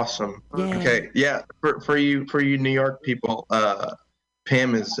 So, awesome. yay. Okay. Yeah. For you New York people,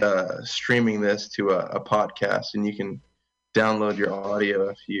 Pam is streaming this to a podcast, and you can download your audio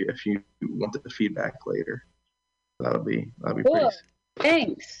if you want the feedback later. That'll be cool. Pretty.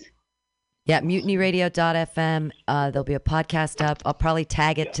 Thanks. Yeah, mutinyradio.fm. There'll be a podcast up. I'll probably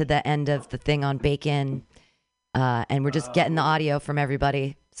tag it to the end of the thing on Bacon. And we're just getting the audio from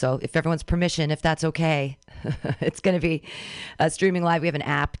everybody. So if everyone's permission, if that's okay, it's going to be streaming live. We have an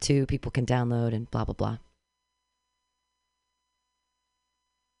app too. People can download and blah, blah, blah.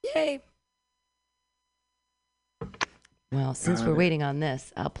 Yay. Well, since we're waiting on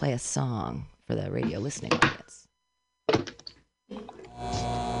this, I'll play a song for the radio listening audience.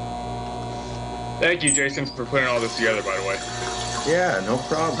 Thank you, Jason, for putting all this together, by the way. Yeah, no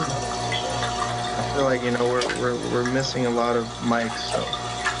problem. I feel like, we're missing a lot of mics, so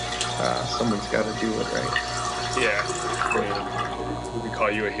someone's got to do it, right? Yeah. I mean, we could call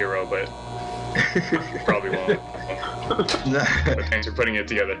you a hero, but probably won't. But thanks for putting it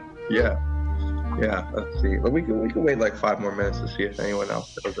together. Yeah. Let's see. We can wait like 5 more minutes to see if anyone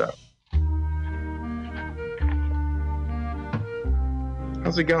else shows up.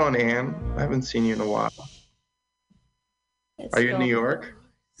 How's it going, Anne? I haven't seen you in a while. Are you in New York?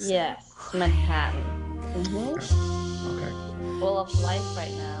 Yes, Manhattan. Okay. Full of life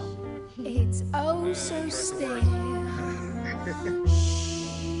right now. It's oh so still.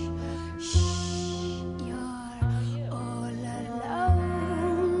 You're all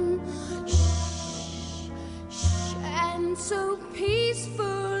alone. And so peaceful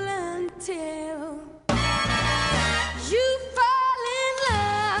until you fall in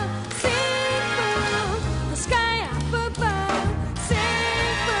love. Sing from the sky up above.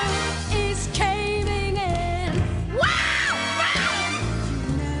 Sing from is caving in. Wow!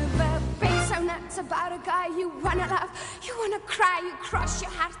 You never been so nuts about a guy you wanna love. You wanna cry, you cross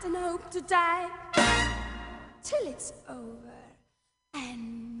your heart and hope to die. Till it's over.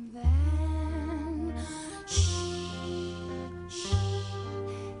 And then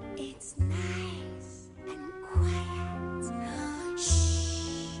it's nice and quiet.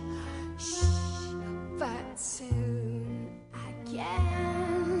 But soon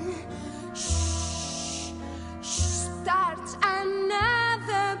again starts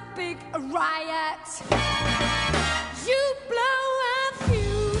another big riot. You blow a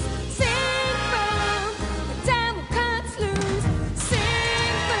fuse. Sing boom, the devil cuts loose.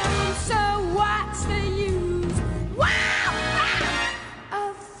 Sing boom, so what's the use? Wow!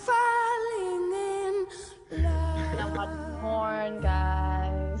 Of falling in love. I watch porn,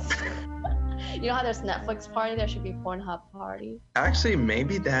 guys. You know how there's Netflix party? There should be Pornhub party. Actually,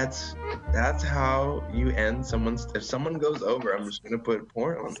 maybe that's how you end someone's. If someone goes over, I'm just gonna put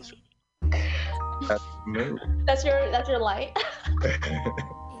porn on the screen. That's the move. That's your light.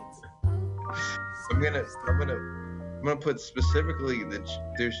 I'm gonna put specifically that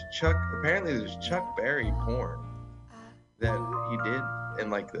there's Chuck Berry porn that he did in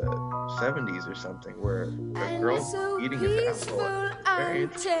like the 70s or something, where a girl's eating his asshole. Very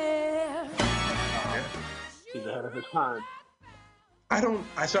interesting. He's ahead of his time. I haven't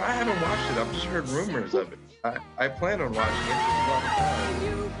watched it. I've just heard rumors of it. I plan on watching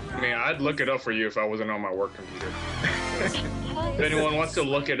it. I mean, I'd look it up for you if I wasn't on my work computer. If anyone wants to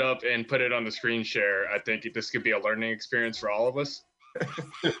look it up and put it on the screen share, I think this could be a learning experience for all of us.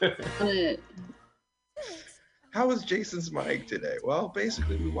 How was Jason's mic today? Well,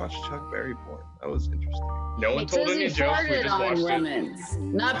 basically, we watched Chuck Berry porn. That was interesting. No one told any jokes. We just watched women.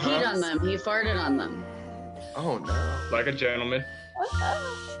 Not peed on them. He farted on them. Oh no! Like a gentleman.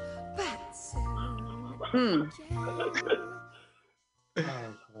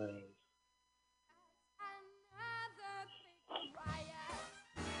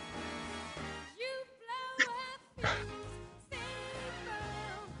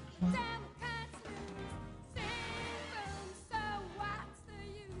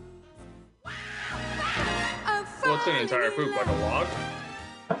 What's an entire poop? Like a log?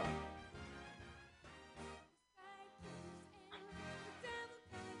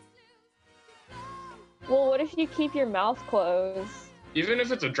 Well, what if you keep your mouth closed? Even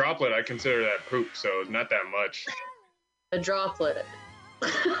if it's a droplet, I consider that poop, so not that much. A droplet.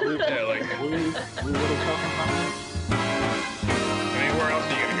 Yeah, like. I mean, where else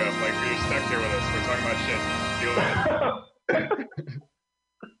are you gonna go? Like, you're stuck here with us. We're talking about shit. Deal with it.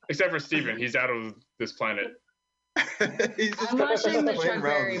 Except for Steven, he's out of this planet. I'm watching the Chuck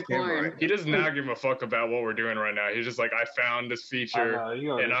Berry porn. He does not give a fuck about what we're doing right now. He's just like, I found this feature,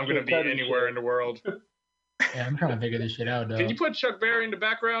 and I'm gonna be anywhere in the world. Yeah, I'm trying to figure this shit out, though. Can you put Chuck Berry in the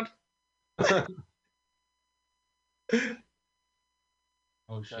background? Oh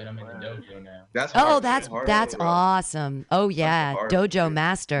shit, I'm in the dojo now. That's awesome. Oh yeah, dojo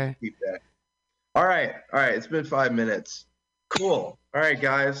master. Keep that. All right. It's been 5 minutes. Cool. All right,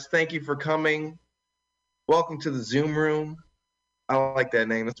 guys. Thank you for coming. Welcome to the Zoom room. I don't like that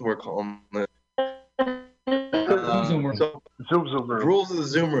name. That's what we're calling it. Zoom room. Rules of the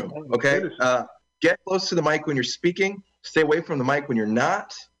Zoom room. Okay. Get close to the mic when you're speaking. Stay away from the mic when you're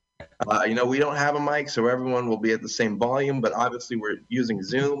not. We don't have a mic, so everyone will be at the same volume, but obviously we're using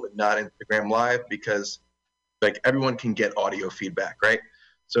Zoom and not Instagram Live because like everyone can get audio feedback, right?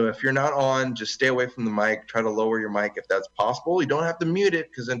 So if you're not on, just stay away from the mic. Try to lower your mic if that's possible. You don't have to mute it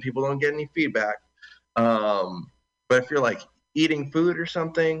because then people don't get any feedback. But if you're like eating food or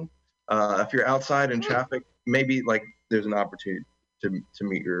something, if you're outside in traffic, maybe like there's an opportunity to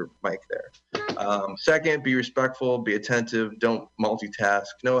mute your mic there. Second, be respectful, be attentive, don't multitask,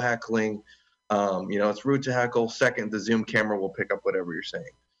 no heckling. It's rude to heckle. Second, the Zoom camera will pick up whatever you're saying.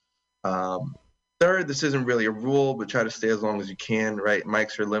 Third, this isn't really a rule, but try to stay as long as you can, right?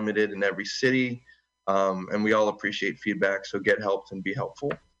 Mics are limited in every city, and we all appreciate feedback, so get helped and be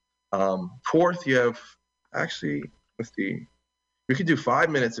helpful. Fourth, you have, actually, we could do 5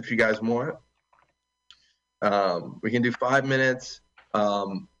 minutes if you guys want. We can do 5 minutes.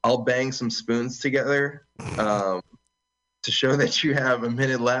 I'll bang some spoons together to show that you have a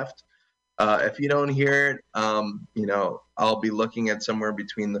minute left. If you don't hear it, I'll be looking at somewhere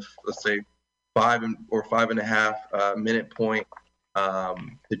between the, let's say, 5 or 5.5 minute point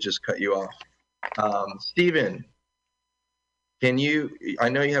to just cut you off. Steven, I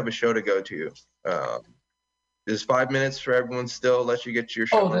know you have a show to go to. Is 5 minutes for everyone still? Let you get to your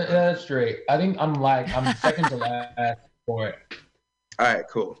show. Oh, that's great. I think I'm second to last for it. All right,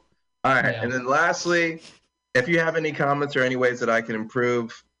 cool. All right, Yeah. And then lastly, if you have any comments or any ways that I can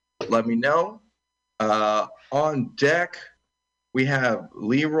improve, let me know. On deck, we have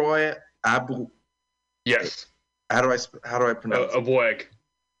Leroy Abu. Yes. How do I pronounce it? Abweg.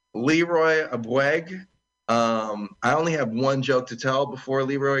 Leroy Abweg. I only have one joke to tell before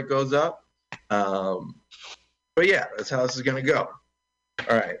Leroy goes up. But yeah, that's how this is gonna go.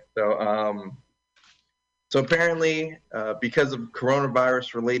 All right. So apparently, because of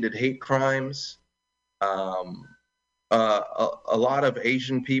coronavirus-related hate crimes, a lot of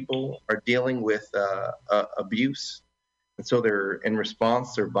Asian people are dealing with abuse, and so in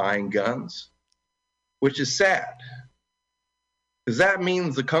response, they're buying guns, which is sad, because that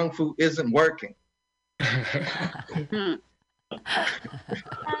means the kung fu isn't working.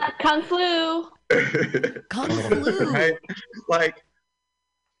 Kung flu. Kung flu. Right? Like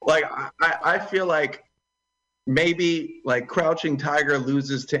I feel like maybe like Crouching Tiger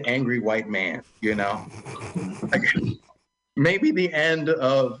loses to Angry White Man, like maybe the end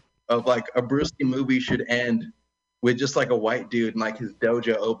of like a Bruce Lee movie should end with just like a white dude and like his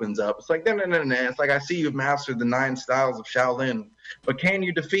dojo opens up. It's like, no. It's like, I see you've mastered the 9 styles of Shaolin, but can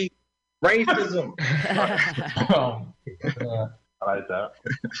you defeat racism? I like that.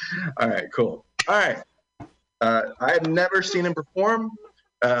 All right, cool. All right. I have never seen him perform,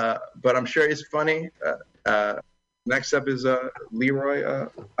 but I'm sure he's funny. Next up is Leroy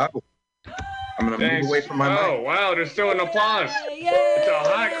Apple. I'm going to move away from my mic. Oh, wow, there's still an applause. It's a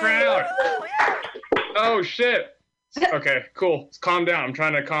hot crowd. Oh, shit. Okay, cool. Calm down. I'm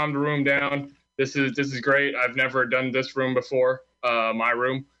trying to calm the room down. This is great. I've never done this room before, my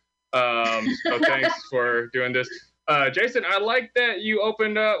room. So thanks for doing this. Jason, I like that you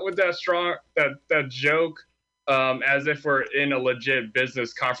opened up with that joke as if we're in a legit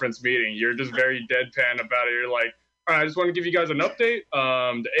business conference meeting. You're just very deadpan about it. You're like, all right, I just want to give you guys an update.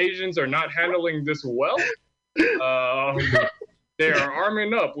 The Asians are not handling this well. They are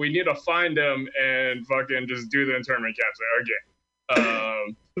arming up. We need to find them and fucking just do the internment camps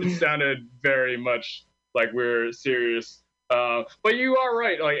again. It sounded very much like we're serious. But you are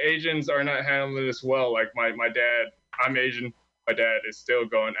right. Like, Asians are not handling this well. Like my dad, I'm Asian. My dad is still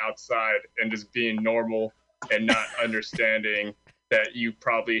going outside and just being normal and not understanding that you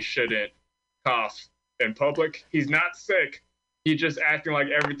probably shouldn't cough in public. He's not sick. He's just acting like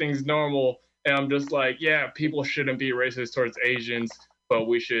everything's normal. And I'm just like, yeah, people shouldn't be racist towards Asians, but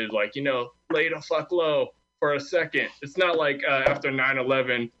we should, like, lay the fuck low for a second. It's not like after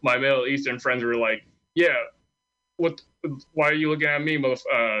 9/11, my Middle Eastern friends were like, yeah, why are you looking at me,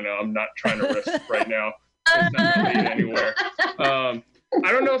 motherfucker? No, I'm not trying to riff right now. It's not going to lead anywhere.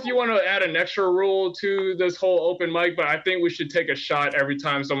 I don't know if you want to add an extra rule to this whole open mic, but I think we should take a shot every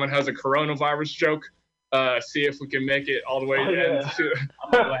time someone has a coronavirus joke. See if we can make it all the way to the end.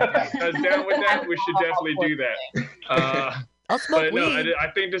 Down with that, we should definitely do that. I'll smoke but no, weed. I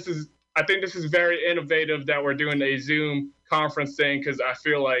think this is very innovative that we're doing a Zoom conference thing, because I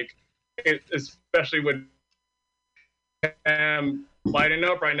feel like, especially with lighting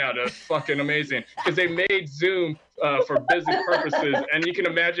up right now, that's fucking amazing. Because they made Zoom for business purposes, and you can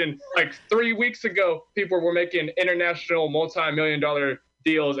imagine, like 3 weeks ago, people were making international multi-million-dollar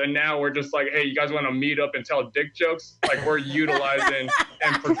deals, and now we're just like, hey, you guys want to meet up and tell dick jokes? Like, we're utilizing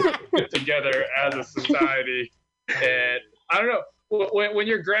and putting it together as a society. And I don't know, when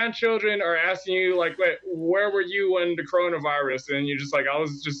your grandchildren are asking you, like, wait, where were you when the coronavirus? And you're just like, I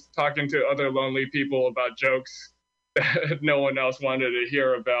was just talking to other lonely people about jokes. that no one else wanted to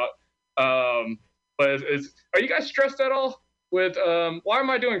hear about. But are you guys stressed at all with why am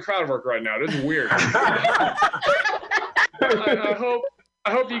I doing crowd work right now? This is weird. I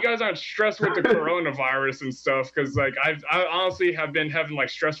hope you guys aren't stressed with the coronavirus and stuff, because like I honestly have been having like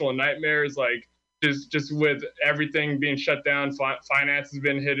stressful nightmares, like just with everything being shut down. Finance has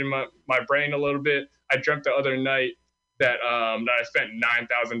been hitting my brain a little bit. I dreamt the other night that I spent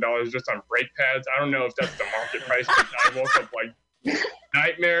 $9,000 just on brake pads. I don't know if that's the market price, but I woke up like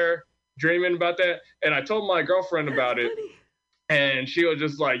nightmare dreaming about that, and I told my girlfriend about it, and she was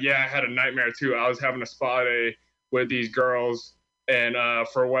just like, "Yeah, I had a nightmare too. I was having a spa day with these girls." And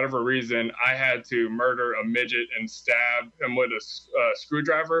for whatever reason, I had to murder a midget and stab him with a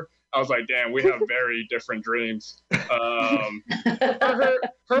screwdriver. I was like, damn, we have very different dreams. Her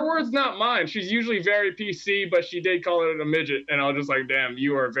words, not mine. She's usually very PC, but she did call it a midget. And I was just like, damn,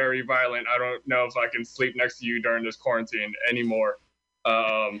 you are very violent. I don't know if I can sleep next to you during this quarantine anymore.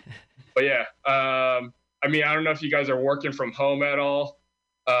 But yeah, I mean, I don't know if you guys are working from home at all.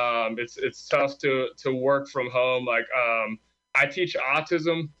 It's tough to work from home. Like, I teach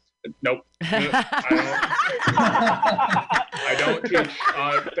autism. Nope. I don't teach.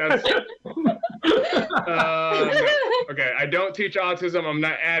 Okay, I don't teach autism. I'm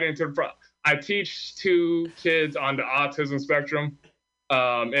not adding to the I teach 2 kids on the autism spectrum.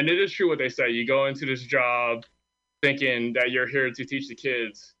 And it is true what they say. You go into this job thinking that you're here to teach the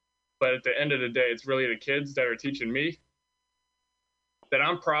kids. But at the end of the day, it's really the kids that are teaching me that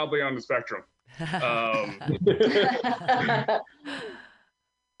I'm probably on the spectrum.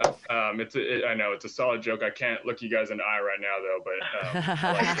 I know it's a solid joke. I can't look you guys in the eye right now, though.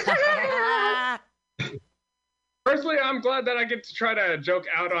 But personally, I'm glad that I get to try to joke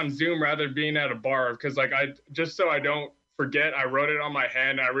out on Zoom rather than being at a bar, because like just so I don't forget, I wrote it on my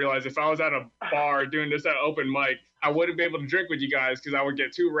hand. And I realized if I was at a bar doing this at open mic, I wouldn't be able to drink with you guys because I would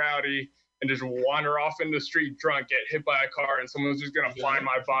get too rowdy and just wander off in the street drunk, get hit by a car, and someone's just gonna find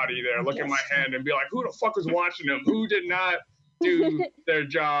my body there, look at my hand, and be like, "Who the fuck was watching them? Who did not do their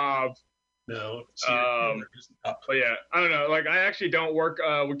job?" No. But yeah, I don't know. Like, I actually don't work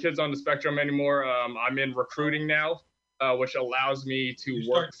with kids on the spectrum anymore. I'm in recruiting now, which allows me to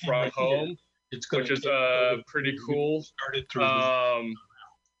work from home, which is pretty cool.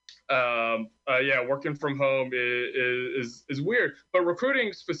 Yeah, working from home is weird, but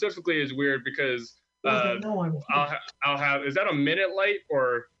recruiting specifically is weird because I'll have, is that a minute late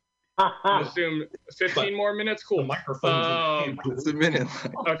or I assume 15 more minutes? Cool. It's a minute.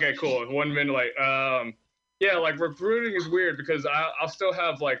 Okay, cool. 1 minute late. Yeah, like recruiting is weird because I'll still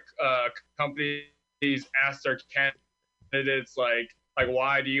have like companies ask their candidates like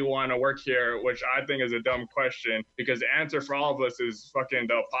why do you want to work here, which I think is a dumb question because the answer for all of us is fucking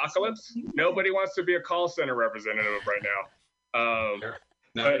the apocalypse. Nobody wants to be a call center representative right now.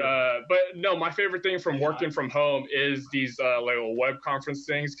 But no, my favorite thing from working from home is these little web conference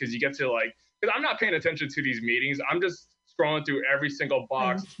things, because you get to because I'm not paying attention to these meetings. I'm just scrolling through every single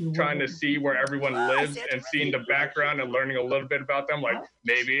box, trying to see where everyone lives and seeing the background and learning a little bit about them. Like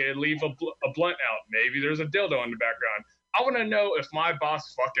maybe they leave a blunt out. Maybe there's a dildo in the background. I want to know if my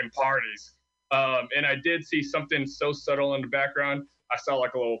boss fucking parties. And I did see something so subtle in the background. I saw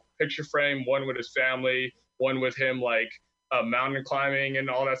like a little picture frame, one with his family, one with him mountain climbing and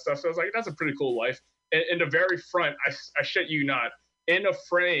all that stuff. So I was like, that's a pretty cool life. And in the very front, I shit you not, in a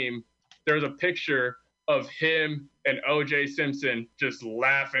frame, there's a picture of him and O.J. Simpson just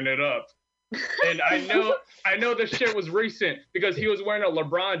laughing it up. And I know this shit was recent because he was wearing a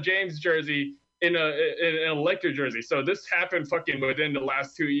LeBron James jersey in a Laker jersey. So this happened fucking within the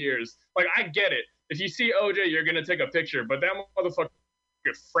last 2 years. Like, I get it. If you see OJ, you're going to take a picture. But that motherfucker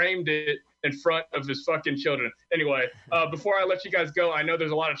framed it in front of his fucking children. Anyway, before I let you guys go, I know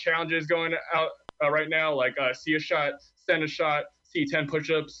there's a lot of challenges going out right now. Like, see a shot, send a shot, see 10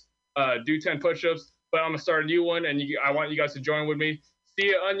 push-ups, do 10 push-ups. But I'm going to start a new one, and I want you guys to join with me. See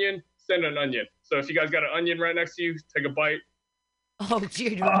an onion, send an onion. So if you guys got an onion right next to you, take a bite. Oh,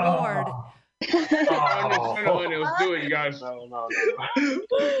 dear Lord. Let's do it, you guys. All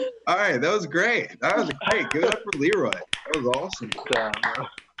right, that was great. Give it up for Leroy. That was awesome.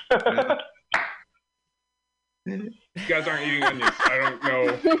 You guys aren't eating onions. I don't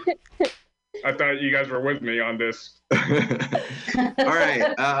know. I thought you guys were with me on this. All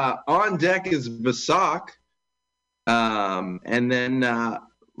right. On deck is Vasak. And then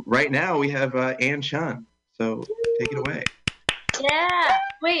right now we have Ann Chun. So take it away. Yeah.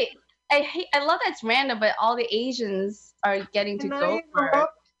 Wait. I love that it's random, but all the Asians are getting to go for it.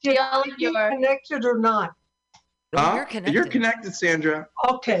 Did I get connected or not? You're connected. You're connected, Sandra.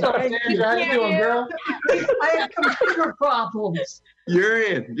 Okay. What's up, Sandra? How you doing, girl? I had computer problems. You're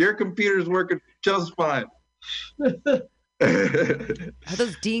in. Your computer's working just fine. Are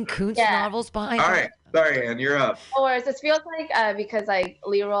those Dean Koontz novels behind? All right. Sorry, Ann, you're up. No worries. It feels like because like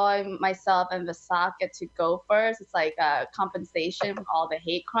Leroy, myself, and Vasak get to go first. It's like compensation for all the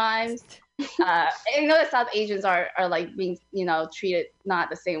hate crimes. And you know that South Asians are like being treated not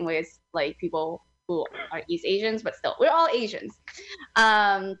the same way as like people who are East Asians, but still we're all Asians.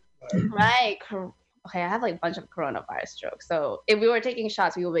 Right. Okay, I have like a bunch of coronavirus jokes. So if we were taking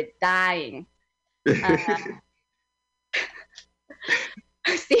shots, we would be dying.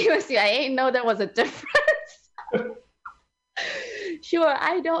 Seriously, I ain't know there was a difference. Sure,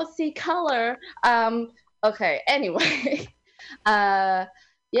 I don't see color. Okay, anyway. Yeah,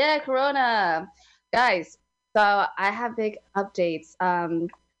 Corona. Guys, so I have big updates.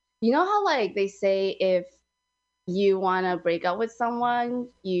 You know how like they say if you want to break up with someone,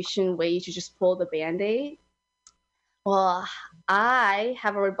 you shouldn't wait, you should just pull the Band-Aid? Well, I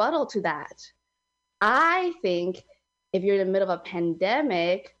have a rebuttal to that. I think if you're in the middle of a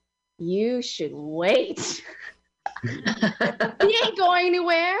pandemic, you should wait. He ain't going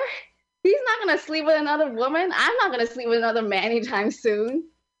anywhere. He's not going to sleep with another woman. I'm not going to sleep with another man anytime soon.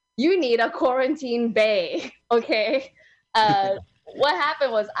 You need a quarantine bae, okay? What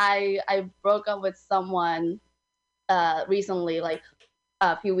happened was I broke up with someone recently, like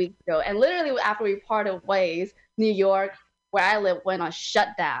a few weeks ago. And literally after we parted ways, New York, where I live, went on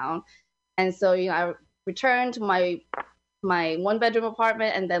shutdown. And so, I returned to my one-bedroom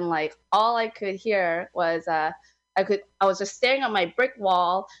apartment, and then like all I could hear was I was just staring at my brick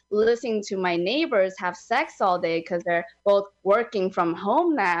wall, listening to my neighbors have sex all day because they're both working from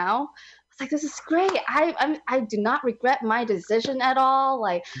home now. It's like, this is great. I do not regret my decision at all.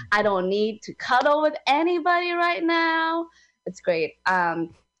 Like, I don't need to cuddle with anybody right now. It's great.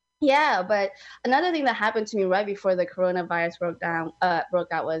 Yeah, but another thing that happened to me right before the coronavirus broke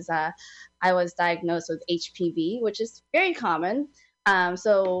out was I was diagnosed with HPV, which is very common.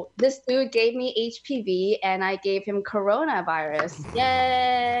 So this dude gave me HPV, and I gave him coronavirus.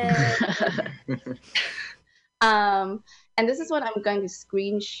 Yay! And this is what I'm going to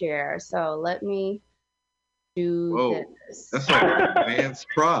screen share. So let me do this. That's like an advanced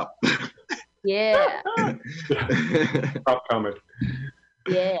prop. Yeah. Prop comment.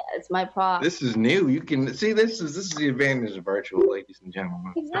 Yeah, it's my prop. This is new. You can see this is the advantage of virtual, ladies and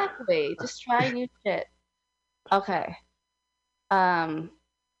gentlemen. Exactly. Just try new shit. Okay. Can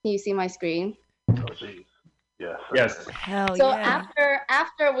you see my screen? Oh, geez. Yes. Yes. Hell so yeah.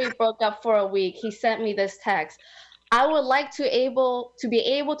 after we broke up for a week, he sent me this text. I would like to be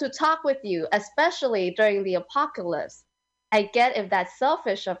able to talk with you, especially during the apocalypse. I get if that's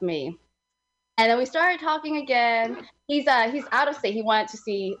selfish of me. And then we started talking again. He's out of state. He wanted to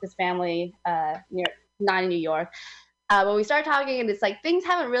see his family not in New York. But we started talking, and it's like things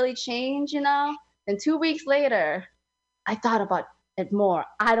haven't really changed, And 2 weeks later, I thought about it more.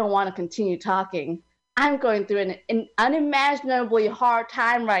 I don't want to continue talking. I'm going through an unimaginably hard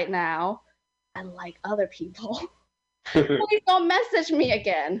time right now, unlike other people. Please don't message me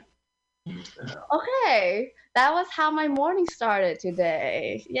again. Okay, that was how my morning started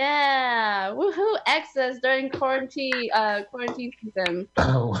today. Yeah, woohoo! Exes during quarantine season.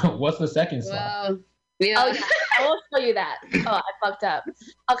 What's the second song? Oh yeah, I will show you that. Oh, I fucked up.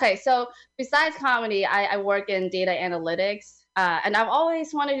 Okay, so besides comedy, I work in data analytics, and I've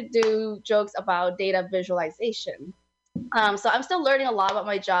always wanted to do jokes about data visualization. So I'm still learning a lot about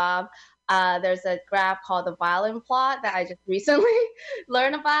my job. There's a graph called the violin plot that I just recently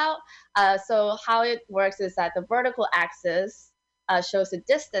learned about. So how it works is that the vertical axis shows the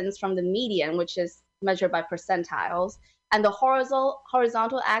distance from the median, which is measured by percentiles. And the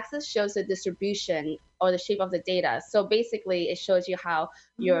horizontal axis shows the distribution or the shape of the data. So basically, it shows you how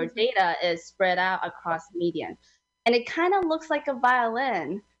your data is spread out across median. And it kind of looks like a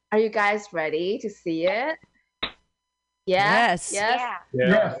violin. Are you guys ready to see it? Yeah? Yes. Yes?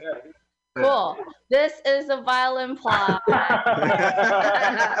 Yeah. Cool. This is a violin plot.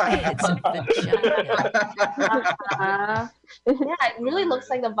 It's a vagina. Yeah, it really looks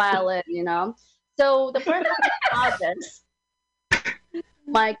like the violin, So the first time I saw this,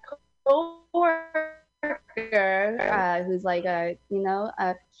 my coworker, who's like a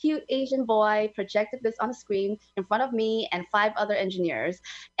cute Asian boy, projected this on the screen in front of me and 5 other engineers,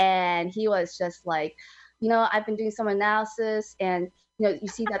 and he was just like, I've been doing some analysis, and you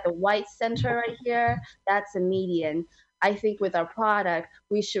see that the white center right here, that's the median. I think with our product,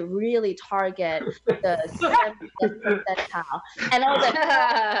 we should really target the 70th percentile. And I was like,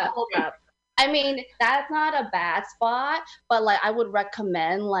 hold up. I mean, that's not a bad spot, but like I would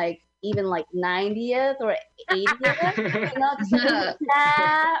recommend like even like 90th or 80th, just like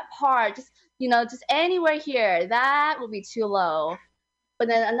that part, just just anywhere here, that would be too low. But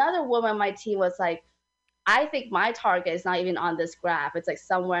then another woman on my team was like, I think my target is not even on this graph. It's like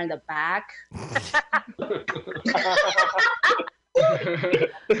somewhere in the back.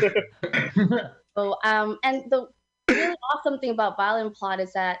 So, and the really awesome thing about violin plot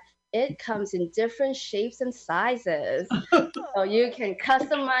is that it comes in different shapes and sizes. So you can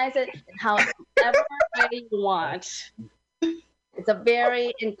customize it in however way you want. It's a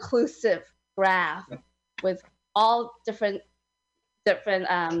very inclusive graph with all different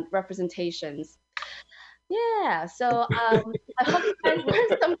representations. Yeah, so I hope you guys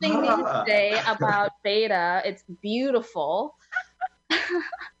learned something new today about beta. It's beautiful.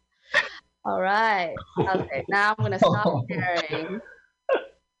 All right. Okay, now I'm gonna stop sharing.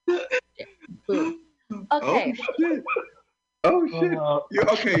 Boom. Okay. Oh shit.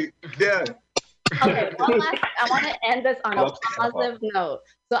 Okay. Yeah. Okay. One last. I want to end this on a positive note.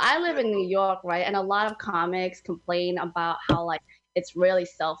 So I live in New York, right? And a lot of comics complain about how like it's really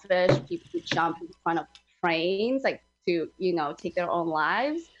selfish. People who jump in front of trains, like to take their own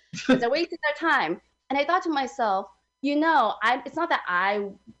lives, because they're wasting their time. And I thought to myself, it's not that I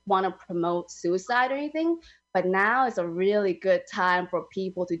want to promote suicide or anything, but now is a really good time for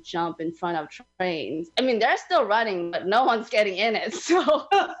people to jump in front of trains. I mean, they're still running, but no one's getting in it, so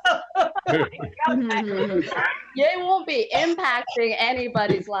it won't be impacting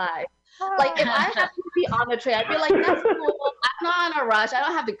anybody's life. Like if I have to be on the train, I'd be like, that's cool. I'm not on a rush. I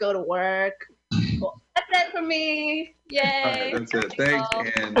don't have to go to work. Cool. That's it for me. Yay. Right, that's it. Thanks.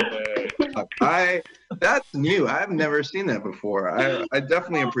 And that's new. I've never seen that before. I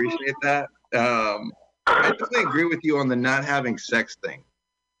definitely appreciate that. I definitely agree with you on the not having sex thing.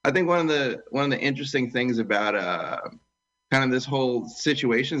 I think one of the interesting things about kind of this whole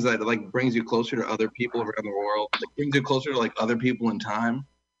situation is that it like brings you closer to other people around the world. It brings you closer to like other people in time.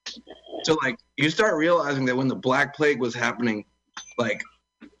 So like you start realizing that when the Black Plague was happening, like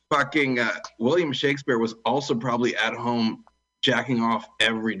fucking William Shakespeare was also probably at home jacking off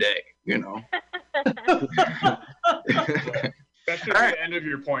every day, That's just the end of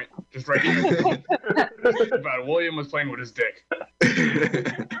your point. Just right here. About William was playing with his dick.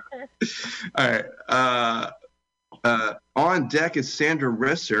 All right. On deck is Sandra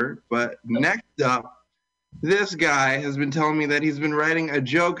Risser, but next up, this guy has been telling me that he's been writing a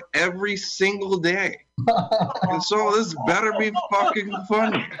joke every single day. And so this better be fucking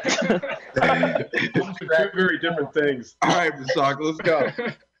funny. Two very different things. All right, Basak, let's go.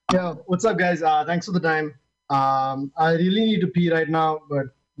 Yeah, what's up, guys? Thanks for the time. I really need to pee right now, but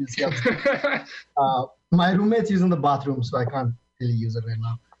my roommate's using the bathroom, so I can't really use it right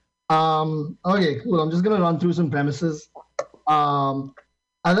now. Okay, cool. I'm just gonna run through some premises.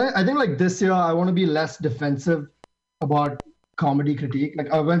 I think like this year I want to be less defensive about comedy critique.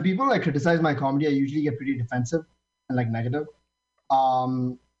 Like when people like criticize my comedy, I usually get pretty defensive and like negative.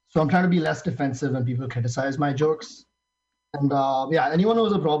 So I'm trying to be less defensive when people criticize my jokes. And yeah, anyone who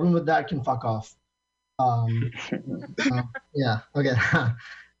has a problem with that can fuck off. Yeah, okay.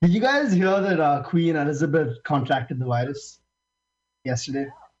 Did you guys hear that Queen Elizabeth contracted the virus yesterday?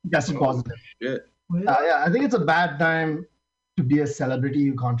 Tested positive. Shit. Yeah, I think it's a bad time to be a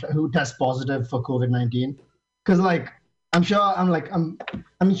celebrity who tests positive for COVID-19, because like I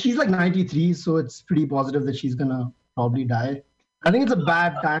mean she's like 93, so it's pretty positive that she's gonna probably die. I think it's a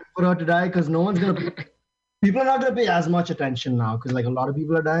bad time for her to die because people are not gonna pay as much attention now because like a lot of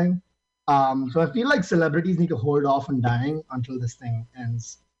people are dying. So I feel like celebrities need to hold off on dying until this thing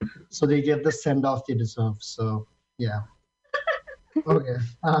ends, so they get the send off they deserve. So yeah. Okay.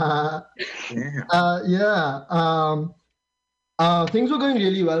 Things were going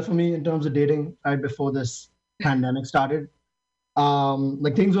really well for me in terms of dating right before this pandemic started.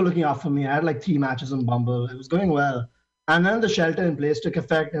 Like things were looking up for me. I had like 3 matches on Bumble. It was going well. And then the shelter in place took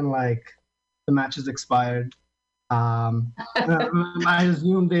effect and like the matches expired. I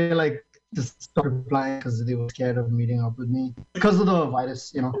assume they like just stopped replying because they were scared of meeting up with me because of the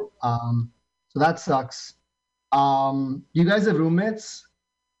virus, so that sucks. You guys have roommates?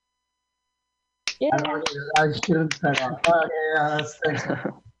 Yeah. I shouldn't say that. Okay, yeah, that's thanks.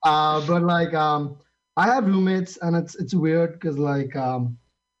 But like, I have roommates, and it's weird because like,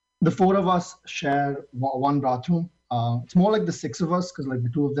 the 4 of us share one bathroom. It's more like the 6 of us because like the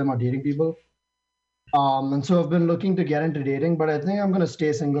 2 of them are dating people. And so I've been looking to get into dating, but I think I'm gonna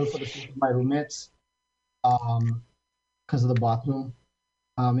stay single for the sake of my roommates, because of the bathroom.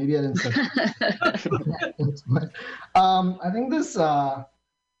 Maybe I didn't say. I think this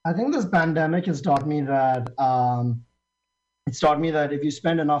I think this pandemic has taught me that it's taught me that if you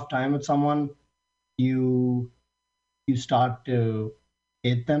spend enough time with someone, you start to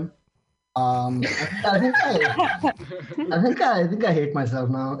hate them. I think I hate myself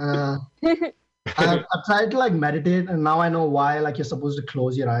now. I've tried to like meditate, and now I know why. Like you're supposed to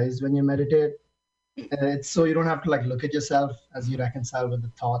close your eyes when you meditate. It's so you don't have to like look at yourself as you reconcile with the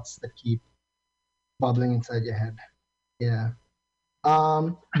thoughts that keep bubbling inside your head. Yeah.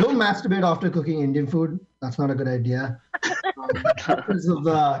 Don't masturbate after cooking Indian food. That's not a good idea. Because of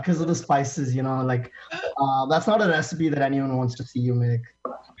the spices, you know, like that's not a recipe that anyone wants to see you make.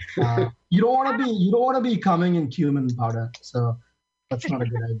 You don't want to be coming in cumin powder, so that's not a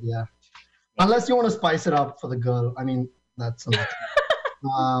good idea. Unless you want to spice it up for the girl. I mean, that's an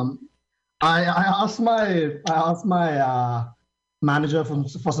option. I asked my manager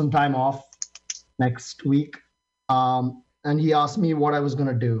for some time off next week, and he asked me what I was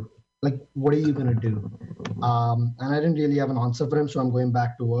gonna do. Like, what are you gonna do? And I didn't really have an answer for him, so I'm going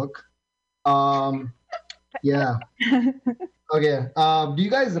back to work. Yeah. Okay. Do you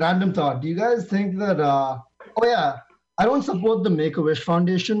guys, random thought? Do you guys think that? Oh yeah, I don't support the Make-A-Wish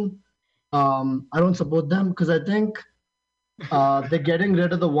Foundation. I don't support them because I think they're getting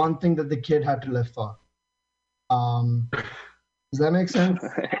rid of the one thing that the kid had to live for. Does that make sense?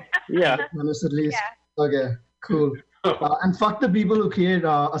 Yeah. At least. Yeah. Okay. Cool. And fuck the people who create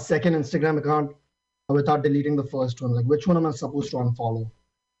a second Instagram account without deleting the first one. Like, which one am I supposed to unfollow?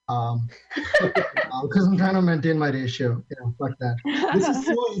 Because I'm trying to maintain my ratio. Yeah, fuck that.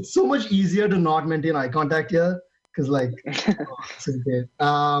 It's so much easier to not maintain eye contact here. Because like, it's okay.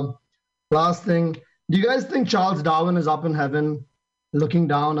 Last thing, do you guys think Charles Darwin is up in heaven, looking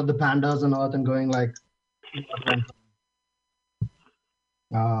down at the pandas on Earth and going like?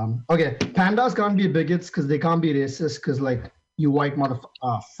 Okay, pandas can't be bigots because they can't be racist because like you white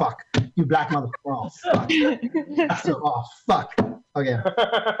motherfucker, fuck, you black motherfucker, fuck. Okay,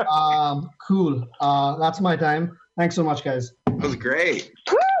 cool. That's my time. Thanks so much, guys. That was great.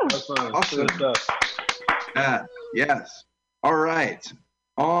 Awesome. Yes. All right.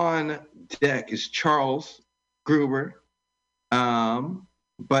 On deck is Charles Gruber.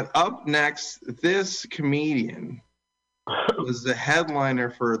 But up next, this comedian was the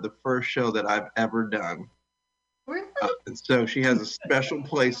headliner for the first show that I've ever done. Really? And so she has a special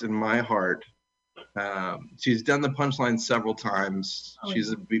place in my heart. She's done the punchline several times. She's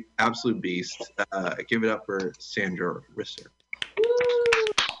an absolute beast. Give it up for Sandra Risser.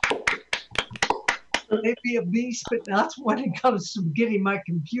 Maybe a beast, but not when it comes to getting my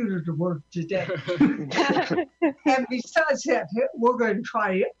computer to work today. And besides that, we're going to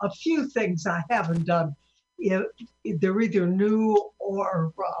try a few things I haven't done. They're either new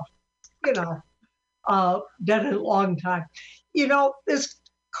or, done it a long time. This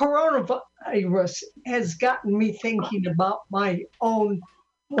coronavirus has gotten me thinking about my own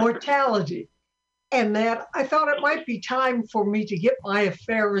mortality, and that I thought it might be time for me to get my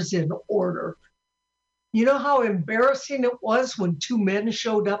affairs in order. You know how embarrassing it was when two men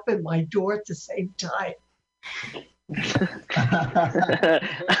showed up at my door at the same time?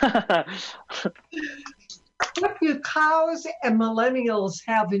 What do cows and millennials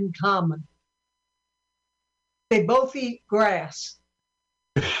have in common? They both eat grass.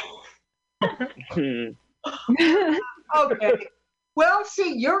 Okay. Well,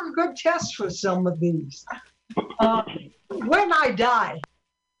 see, you're a good test for some of these. When I die,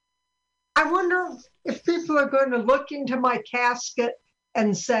 I wonder if people are going to look into my casket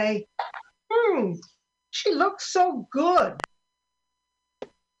and say, she looks so good.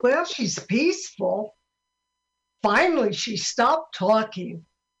 Well, she's peaceful. Finally, she stopped talking.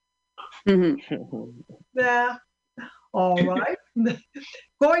 Yeah, all right.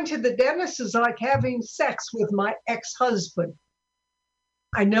 Going to the dentist is like having sex with my ex-husband.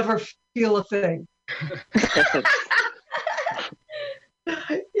 I never feel a thing.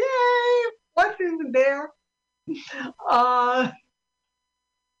 Yay! What's in there? My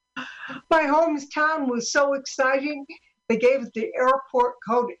hometown was so exciting, they gave it the airport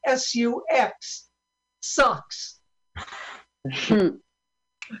code SUX. Sucks. And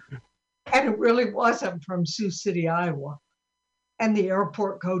it really was. I'm from Sioux City, Iowa. And the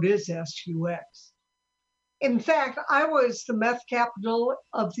airport code is SUX. In fact, Iowa is the meth capital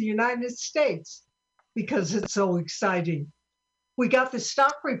of the United States because it's so exciting. We got the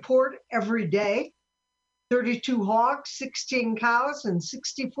stock report every day. 32 hogs, 16 cows, and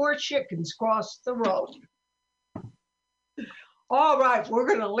 64 chickens crossed the road. All right, we're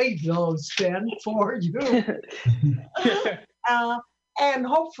going to leave those then for you. And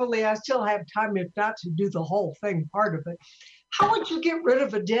hopefully I still have time, if not to do the whole thing, part of it. How would you get rid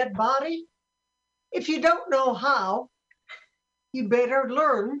of a dead body? If you don't know how, you better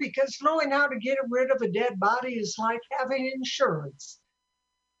learn, because knowing how to get rid of a dead body is like having insurance.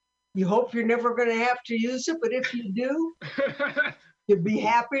 You hope you're never going to have to use it, but if you do, you'd be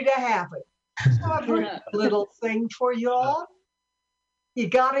happy to have it. So I've got a little thing for you all. You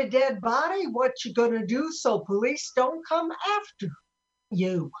got a dead body, what you going to do so police don't come after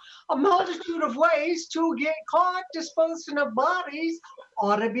you? A multitude of ways to get caught disposing of bodies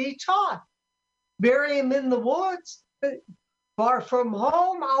ought to be taught. Bury them in the woods, far from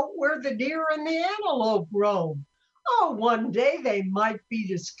home, out where the deer and the antelope roam. Oh, one day they might be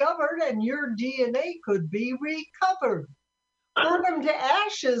discovered and your DNA could be recovered. Burn them to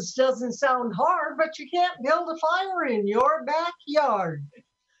ashes doesn't sound hard, but you can't build a fire in your backyard.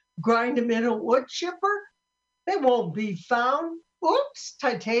 Grind them in a wood chipper, they won't be found. Oops,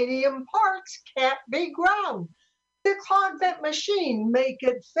 titanium parts can't be ground. They clog that machine, make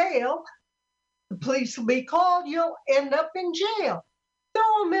it fail. The police will be called, you'll end up in jail.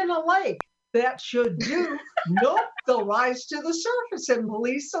 Throw them in a lake, that should do. Nope, they'll rise to the surface and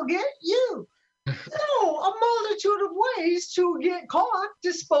police will get you. So, a multitude of ways to get caught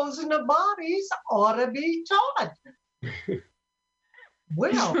disposing of bodies ought to be taught.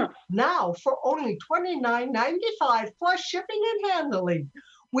 Well, now for only $29.95 plus shipping and handling,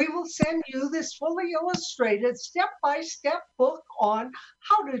 we will send you this fully illustrated step-by-step book on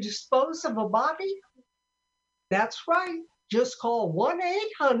how to dispose of a body. That's right. Just call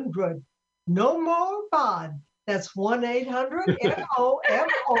 1-800-NO-MORE-BOD. That's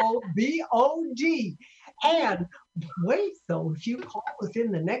 1-800-NOMOBOD. And wait, though, if you call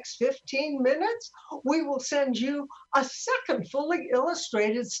within the next 15 minutes, we will send you a second fully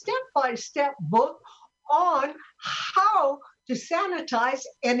illustrated step-by-step book on how to sanitize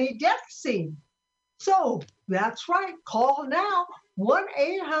any death scene. So that's right. Call now,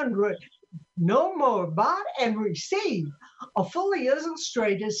 1-800-NO-MORE-BOD, and receive a fully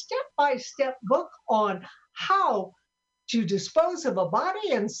illustrated step-by-step book on how to dispose of a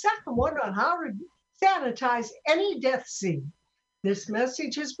body, and second one on how to sanitize any death scene. This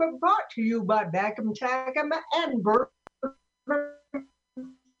message has been brought to you by Bagum Tagum and Burger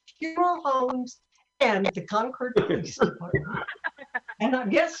Funeral Homes and the Concord Police Department. And I'm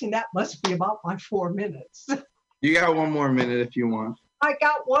guessing that must be about my 4 minutes. You got one more minute if you want. I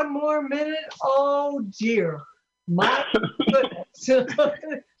got one more minute? Oh, dear. My goodness.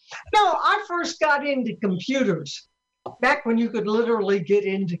 No, I first got into computers back when you could literally get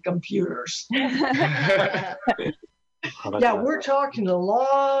into computers. Yeah, we're talking a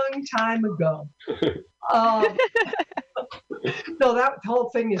long time ago. No, that whole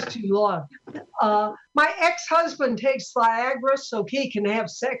thing is too long. My ex-husband takes Viagra so he can have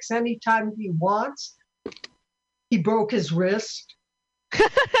sex anytime he wants. He broke his wrist.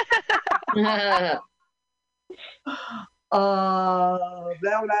 Well,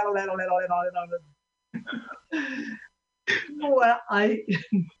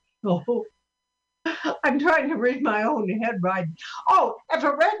 I'm trying to read my own headwriting. Oh, if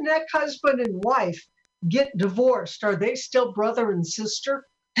a redneck husband and wife get divorced, are they still brother and sister?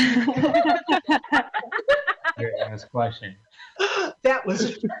 Very nice question. That was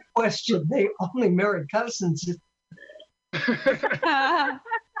a trick question. They only married cousins.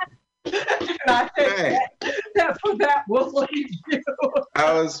 I think that for that we'll leave you.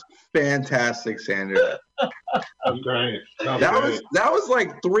 That was fantastic, Sandra. That's great. That was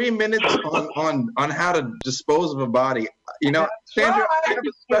like 3 minutes on how to dispose of a body. You know, Sandra, I have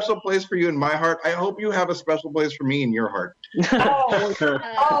a special place for you in my heart. I hope you have a special place for me in your heart.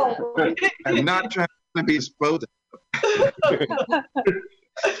 I'm not trying to be disposed of.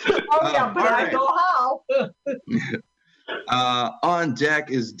 Yeah, but I know how. On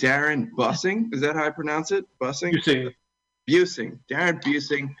deck is Darren Bussing. Is that how I pronounce it? Bussing? Busing. Darren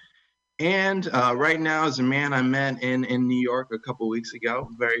Busing. And right now is a man I met in New York a couple weeks ago.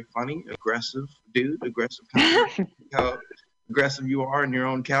 Very funny, aggressive dude, aggressive kind. How aggressive you are on your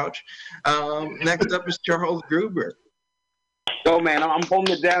own couch. Next up is Charles Gruber. Yo, man, I'm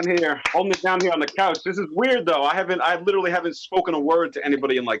holding it down here on the couch. This is weird, though. I literally haven't spoken a word to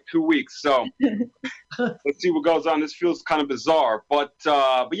anybody in like 2 weeks. So let's see what goes on. This feels kind of bizarre, but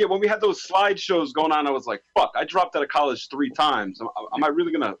yeah, when we had those slideshows going on, I was like, fuck, I dropped out of college 3 times. Am I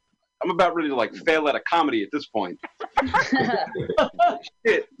really gonna? I'm about ready to like fail at a comedy at this point.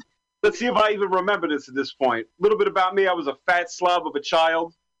 Shit. Let's see if I even remember this at this point. A little bit about me. I was a fat slob of a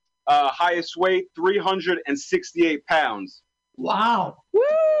child. Highest weight, 368 pounds. Wow. Woo!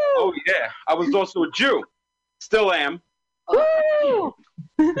 Oh, yeah. I was also a Jew. Still am. Woo!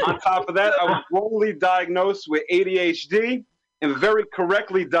 On top of that, I was wrongly diagnosed with ADHD and very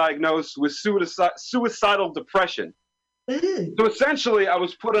correctly diagnosed with suicidal depression. So essentially, I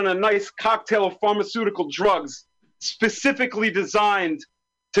was put on a nice cocktail of pharmaceutical drugs specifically designed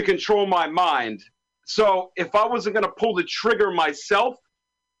to control my mind. So if I wasn't going to pull the trigger myself,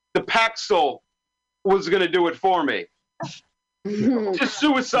 the Paxil was going to do it for me. Just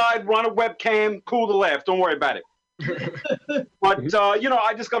suicide, run a webcam, cool to laugh. Don't worry about it. But, you know,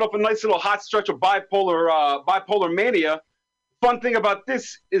 I just got off a nice little hot stretch of bipolar mania. Fun thing about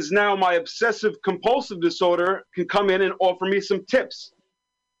this is now my obsessive compulsive disorder can come in and offer me some tips.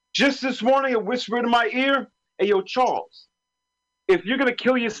 Just this morning, it whispered in my ear, hey, yo, Charles, if you're going to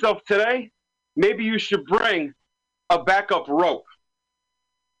kill yourself today, maybe you should bring a backup rope.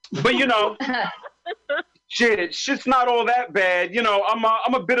 But, you know, shit's not all that bad. You know,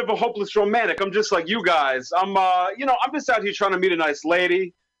 I'm a bit of a hopeless romantic. I'm just like you guys. You know, I'm just out here trying to meet a nice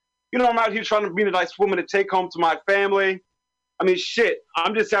lady. You know, I'm out here trying to meet a nice woman to take home to my family. I mean, shit,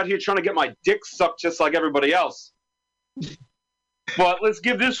 I'm just out here trying to get my dick sucked just like everybody else. But let's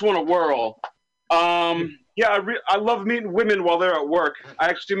give this one a whirl. Yeah, I love meeting women while they're at work. I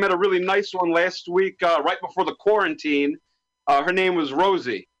actually met a really nice one last week, right before the quarantine. Her name was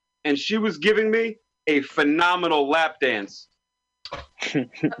Rosie, and she was giving me a phenomenal lap dance.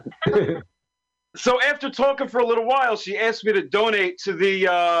 So after talking for a little while, she asked me to donate to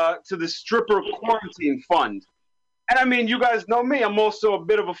the stripper quarantine fund. And I mean, you guys know me. I'm also a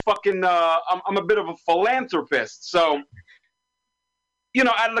bit of a fucking I'm a bit of a philanthropist. So, you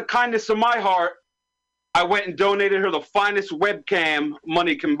know, out of the kindness of my heart, I went and donated her the finest webcam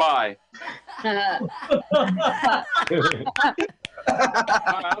money can buy. I'll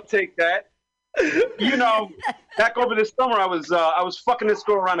take that. You know, back over this summer, I was fucking this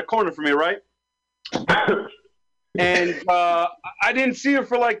girl around the corner from me, right? And I didn't see her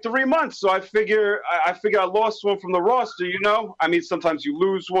for like 3 months, so I figure I lost one from the roster. You know, I mean, sometimes you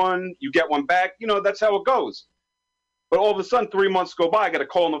lose one, you get one back. You know, that's how it goes. But all of a sudden, 3 months go by. I get a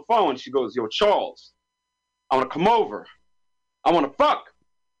call on the phone. She goes, "Yo, Charles, I want to come over. I want to fuck."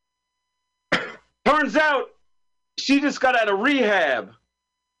 Turns out, she just got out of rehab.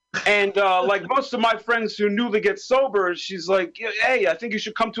 And like most of my friends who newly get sober, she's like, "Hey, I think you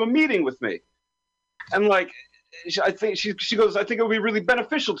should come to a meeting with me." And like, she goes, "I think it would be really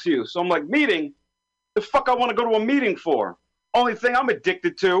beneficial to you." So I'm like, "Meeting? The fuck I want to go to a meeting for? Only thing I'm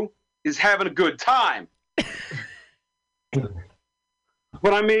addicted to is having a good time."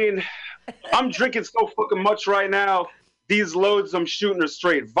 But I mean, I'm drinking so fucking much right now. These loads I'm shooting are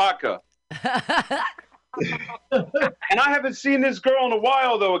straight vodka. And I haven't seen this girl in a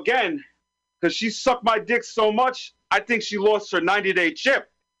while, though, again, because she sucked my dick so much, I think she lost her 90-day chip.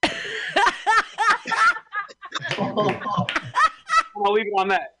 I'll leave it on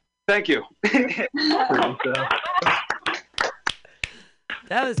that. Thank you.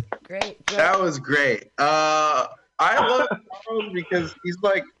 That was great. That was great. I love Charles because he's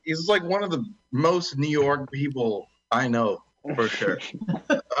like one of the most New York people I know, for sure.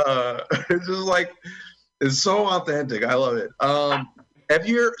 It's just like, it's so authentic. I love it. If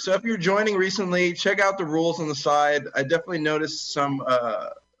you're joining recently, check out the rules on the side. I definitely noticed some.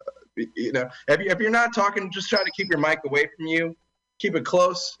 You know, if you're not talking, just try to keep your mic away from you. Keep it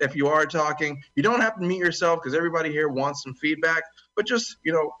close. If you are talking, you don't have to mute yourself because everybody here wants some feedback. But just,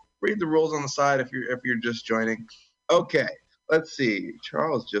 you know, read the rules on the side if you're just joining. Okay, let's see.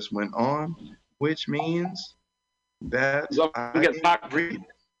 Charles just went on, which means that I get read.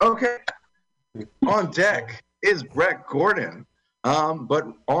 Okay. On deck is Brett Gordon, but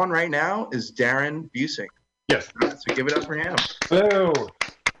on right now is Darren Busing. Yes. So give it up for him. Hello.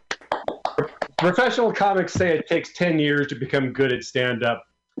 Professional comics say it takes 10 years to become good at stand-up.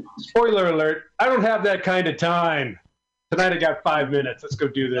 Spoiler alert, I don't have that kind of time. Tonight I got 5 minutes. Let's go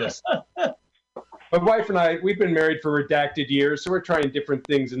do this. My wife and I, we've been married for redacted years, so we're trying different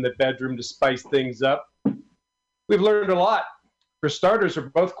things in the bedroom to spice things up. We've learned a lot. For starters, we're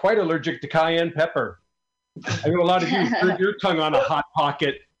both quite allergic to cayenne pepper. I know a lot of you turned your tongue on a Hot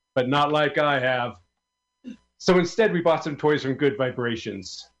Pocket, but not like I have. So instead, we bought some toys from Good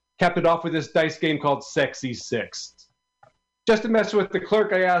Vibrations. Capped it off with this dice game called Sexy Six. Just to mess with the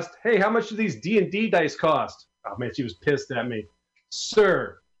clerk, I asked, "Hey, how much do these D&D dice cost?" Oh man, she was pissed at me.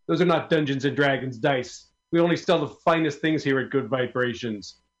 "Sir, those are not Dungeons and Dragons dice. We only sell the finest things here at Good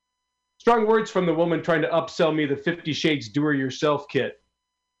Vibrations." Strong words from the woman trying to upsell me the 50 Shades Do-It-Yourself kit.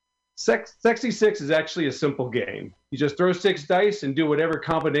 Sexy Six is actually a simple game. You just throw 6 dice and do whatever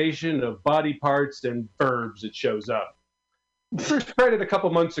combination of body parts and verbs it shows up. First tried it a couple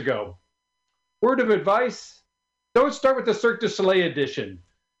months ago. Word of advice, don't start with the Cirque du Soleil edition.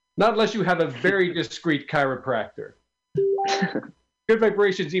 Not unless you have a very discreet chiropractor. Good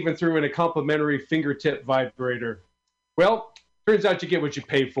vibrations even threw in a complimentary fingertip vibrator. Well, turns out you get what you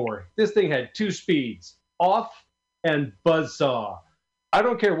pay for. This thing had 2 speeds, off and buzzsaw. I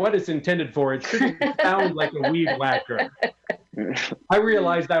don't care what it's intended for. It shouldn't sound like a weed whacker. I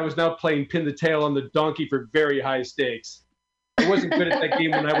realized I was now playing pin the tail on the donkey for very high stakes. I wasn't good at that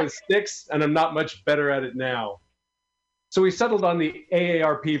game when I was 6, and I'm not much better at it now. So we settled on the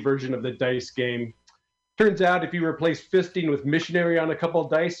AARP version of the dice game. Turns out if you replace fisting with missionary on a couple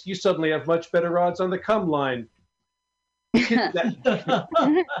of dice, you suddenly have much better odds on the come line. The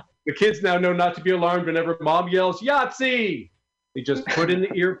kids now know not to be alarmed whenever mom yells, Yahtzee! They just put in the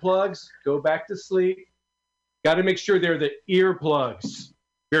earplugs, go back to sleep. Got to make sure they're the earplugs.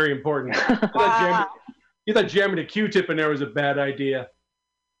 Very important. You thought jamming a Q-tip in there was a bad idea.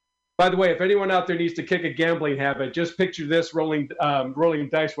 By the way, if anyone out there needs to kick a gambling habit, just picture this rolling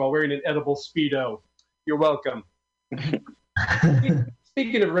dice while wearing an edible Speedo. You're welcome.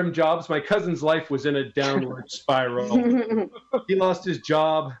 Speaking of rim jobs, my cousin's life was in a downward spiral. He lost his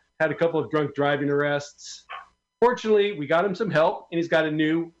job, had a couple of drunk driving arrests. Fortunately, we got him some help, and he's got a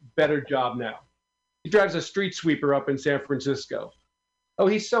new, better job now. He drives a street sweeper up in San Francisco. Oh,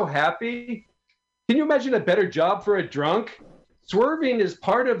 he's so happy. Can you imagine a better job for a drunk? Swerving is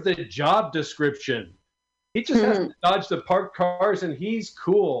part of the job description. He just has to dodge the parked cars, and he's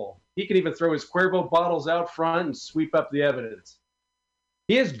cool. He can even throw his Cuervo bottles out front and sweep up the evidence.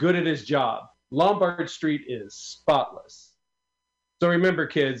 He is good at his job. Lombard Street is spotless. So remember,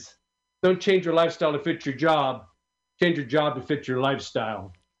 kids, don't change your lifestyle to fit your job. Change your job to fit your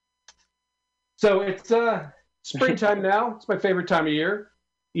lifestyle. So it's springtime now. It's my favorite time of year,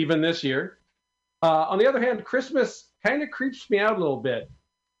 even this year. On the other hand, Christmas kind of creeps me out a little bit.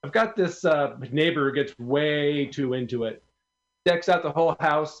 I've got this neighbor who gets way too into it. Decks out the whole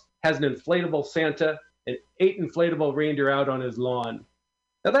house, has an inflatable Santa, and 8 inflatable reindeer out on his lawn.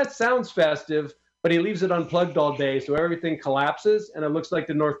 Now that sounds festive, but he leaves it unplugged all day, so everything collapses, and it looks like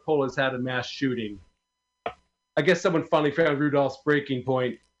the North Pole has had a mass shooting. I guess someone finally found Rudolph's breaking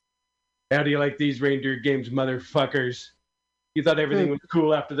point. How do you like these reindeer games, motherfuckers? You thought everything was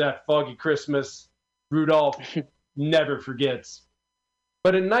cool after that foggy Christmas. Rudolph never forgets.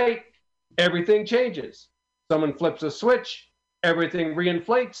 But at night, everything changes. Someone flips a switch, everything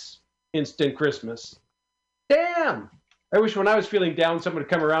reinflates. Instant Christmas. Damn! I wish when I was feeling down, someone would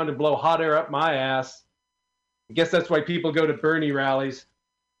come around and blow hot air up my ass. I guess that's why people go to Bernie rallies.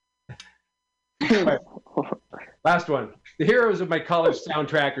 Right. Last one. The heroes of my college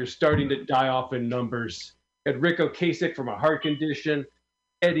soundtrack are starting to die off in numbers. Got Rick Ocasek from a heart condition,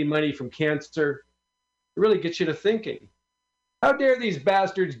 Eddie Money from cancer. It really gets you to thinking. How dare these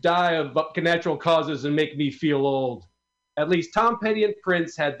bastards die of natural causes and make me feel old? At least Tom Petty and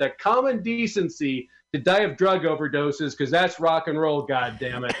Prince had the common decency to die of drug overdoses, because that's rock and roll,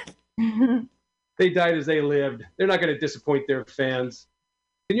 goddammit. They died as they lived. They're not going to disappoint their fans.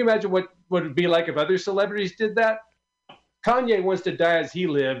 Can you imagine what it would be like if other celebrities did that? Kanye wants to die as he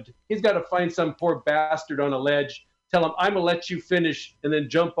lived. He's got to find some poor bastard on a ledge, tell him, I'm going to let you finish, and then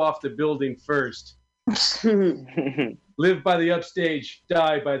jump off the building first. Live by the upstage,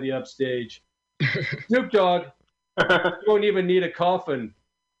 die by the upstage. Snoop Dogg, you won't even need a coffin.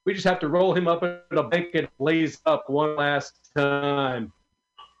 We just have to roll him up in a blanket and blaze up one last time.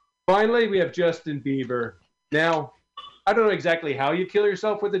 Finally, we have Justin Bieber. Now, I don't know exactly how you kill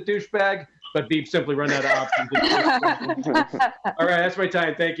yourself with a douchebag, but Beep simply run out of options. All right, that's my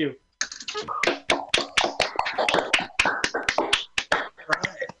time. Thank you.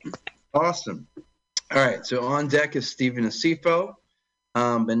 Awesome. All right, so on deck is Stephen Acifo.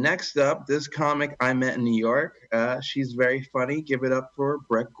 But next up, this comic I met in New York. She's very funny. Give it up for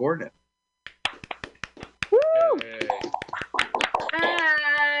Brett Gordon. Woo!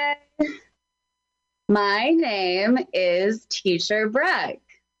 Hi. My name is Teacher Breck.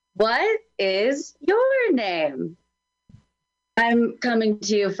 What is your name? I'm coming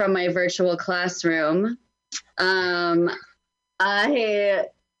to you from my virtual classroom. I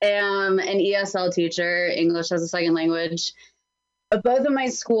am an ESL teacher, English as a second language. Both of my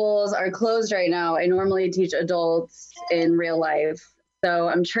schools are closed right now. I normally teach adults in real life. So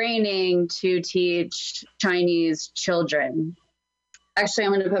I'm training to teach Chinese children. Actually,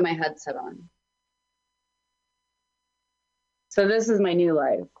 I'm going to put my headset on. So this is my new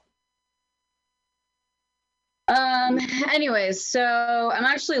life. Anyways, so I'm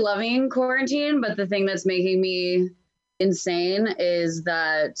actually loving quarantine, but the thing that's making me insane is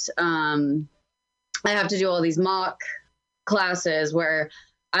that I have to do all these mock classes where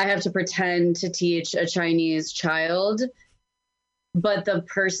I have to pretend to teach a Chinese child, but the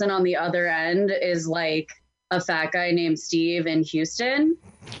person on the other end is like a fat guy named Steve in Houston.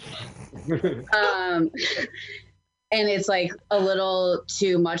 And it's like a little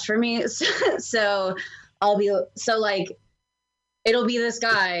too much for me. So it'll be this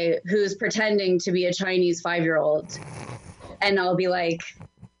guy who's pretending to be a Chinese 5-year-old. And I'll be like,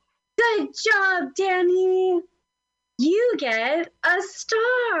 good job, Danny. You get a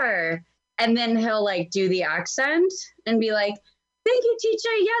star. And then he'll like do the accent and be like, thank you,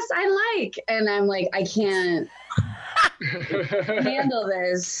 teacher. Yes, I like. And I'm like, I can't handle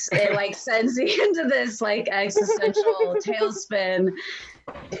this. It like sends me into this like existential tailspin.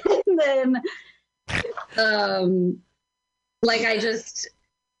 And then like I just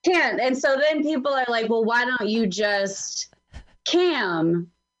can't. And so then people are like, well, why don't you just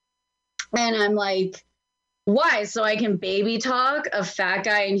cam? And I'm like, why? So I can baby talk a fat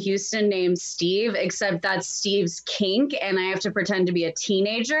guy in Houston named Steve, except that's Steve's kink, and I have to pretend to be a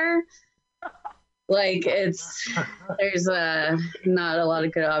teenager. Like there's not a lot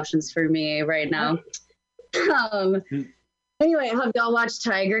of good options for me right now. Anyway, have y'all watched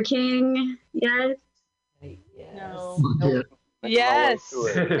Tiger King yet? No. Yes.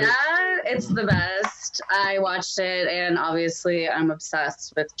 Yeah, it's the best. I watched it, and obviously I'm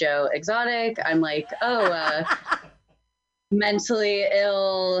obsessed with Joe Exotic. I'm like, mentally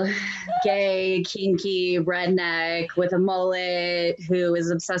ill, gay, kinky, redneck with a mullet who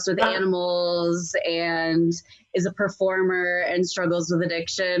is obsessed with animals and is a performer and struggles with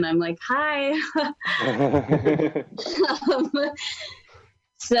addiction. I'm like, hi.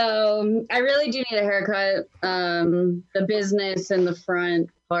 So I really do need a haircut. The business in the front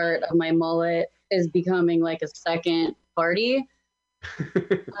part of my mullet is becoming like a second party,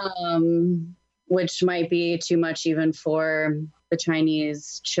 which might be too much even for the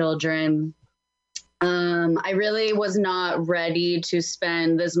Chinese children. I really was not ready to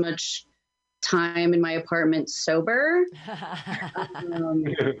spend this much time in my apartment sober.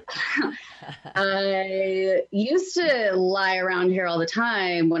 I used to lie around here all the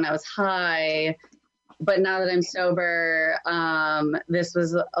time when I was high, but now that I'm sober, this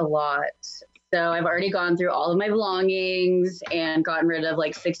was a lot. So I've already gone through all of my belongings and gotten rid of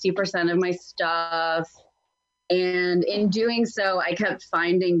like 60% of my stuff. And in doing so, I kept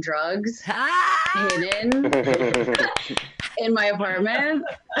finding drugs hidden in my apartment.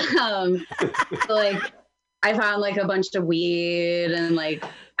 So, like, I found like a bunch of weed, and like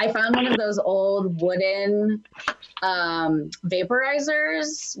I found one of those old wooden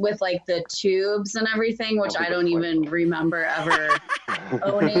vaporizers with like the tubes and everything, which I don't even remember ever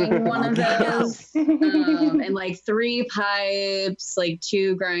owning one of those. And like 3 pipes, like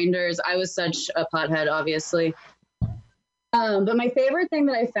 2 grinders. I was such a pothead, obviously. But my favorite thing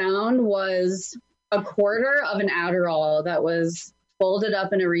that I found was a quarter of an Adderall that was folded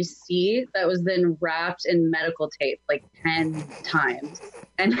up in a receipt that was then wrapped in medical tape like 10 times.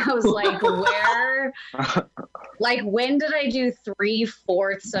 And I was like, when did I do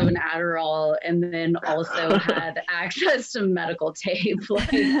 3/4 of an Adderall and then also had access to medical tape?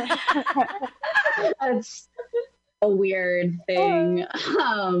 Like, that's a weird thing.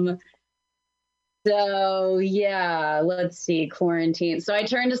 So yeah, let's see, quarantine. So I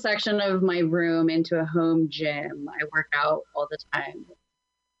turned a section of my room into a home gym. I work out all the time.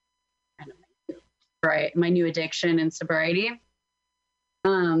 Right, my new addiction in sobriety.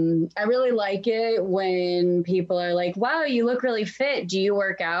 I really like it when people are like, wow, you look really fit. Do you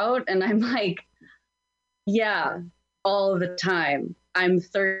work out? And I'm like, yeah, all the time. I'm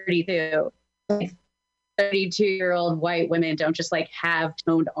 32. 32-year-old white women don't just like have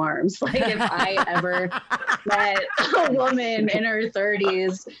toned arms. Like if I ever met a woman in her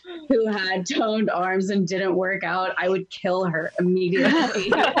 30s who had toned arms and didn't work out, I would kill her immediately.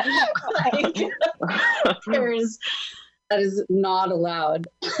 Like, that is not allowed.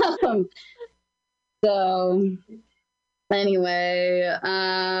 So anyway,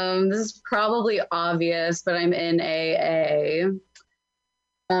 this is probably obvious, but I'm in AA.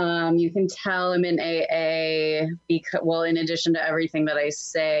 You can tell I'm in AA because, well, in addition to everything that I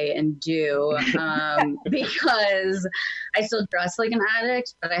say and do, because I still dress like an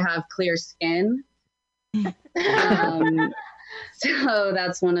addict, but I have clear skin. So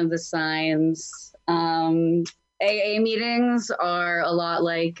that's one of the signs. AA meetings are a lot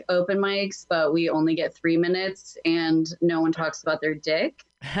like open mics, but we only get 3 minutes and no one talks about their dick.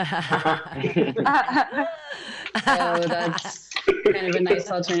 So that's kind of a nice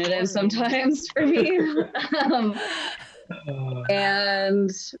alternative sometimes for me.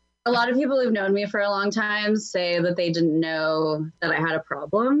 And a lot of people who've known me for a long time say that they didn't know that I had a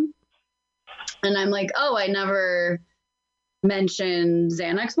problem. And I'm like, oh, I never mentioned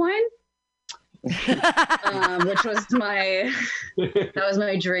Xanax wine. which was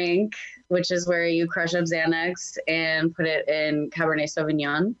my drink, which is where you crush up Xanax and put it in Cabernet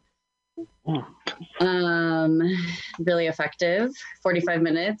Sauvignon. Really effective. 45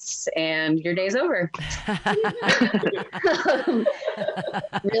 minutes and your day's over.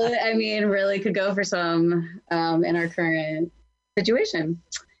 Really could go for some in our current situation.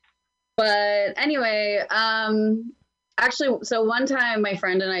 But anyway, actually, so one time my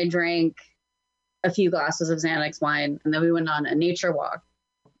friend and I drank a few glasses of Xanax wine, and then we went on a nature walk.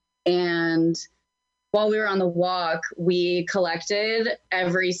 And while we were on the walk, we collected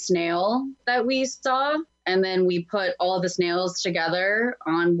every snail that we saw, and then we put all of the snails together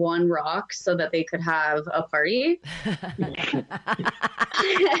on one rock so that they could have a party. And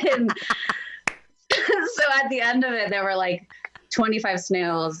so at the end of it, there were like 25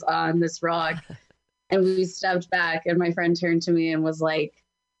 snails on this rock, and we stepped back, and my friend turned to me and was like,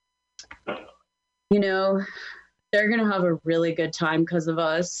 you know, they're going to have a really good time because of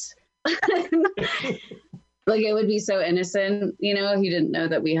us. Like, it would be so innocent, you know, he didn't know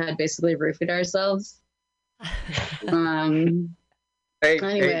that we had basically roofied ourselves. Anyway. Hey,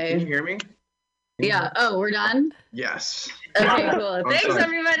 can you hear me? Yeah. Oh, we're done? Yes. Okay, cool. Thanks,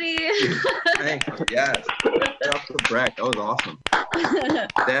 everybody. Thank you. Yes. Off the break. That was awesome.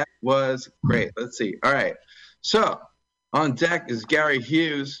 That was great. Let's see. All right. So on deck is Gary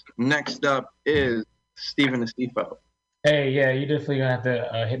Hughes. Next up is Stephen Estifo. Hey, yeah, you definitely gonna have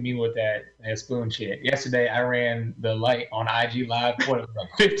to hit me with that spoon shit. Yesterday, I ran the light on IG Live for like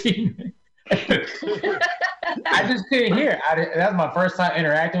 15 minutes. I just couldn't hear. That was my first time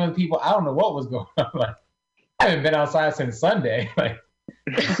interacting with people. I don't know what was going on. Like, I haven't been outside since Sunday. Like,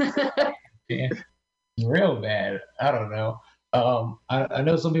 yeah, real bad. I don't know. I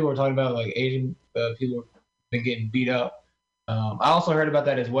know some people were talking about like Asian people have been getting beat up. I also heard about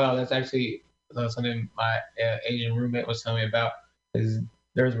that as well. That's actually something my Asian roommate was telling me about. Is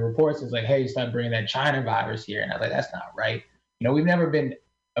there's reports it's like, hey, stop bringing that China virus here, and I was like, that's not right. You know, we've never been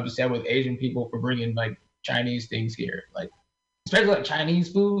upset with Asian people for bringing like Chinese things here, like especially like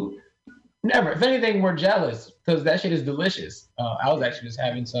Chinese food. Never. If anything, we're jealous because that shit is delicious. I was actually just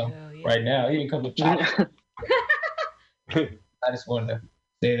having some right now. It even comes with chocolate. I just wanted to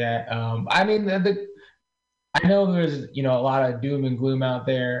say that. I mean, I know there's a lot of doom and gloom out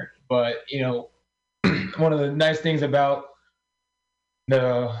there, but one of the nice things about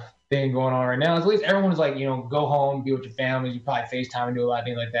the thing going on right now is at least everyone's like, go home, be with your families. You probably FaceTime and do a lot of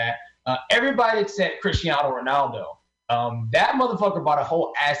things like that. Everybody except Cristiano Ronaldo. That motherfucker bought a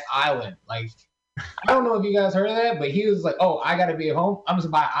whole ass island. Like, I don't know if you guys heard of that, but he was like, oh, I got to be at home. I'm just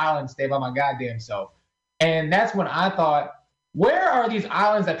going to buy an island and stay by my goddamn self. And that's when I thought, where are these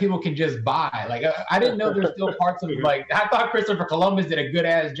islands that people can just buy? Like, I didn't know there's still parts of like, I thought Christopher Columbus did a good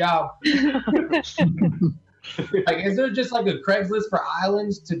ass job. Like, is there just like a Craigslist for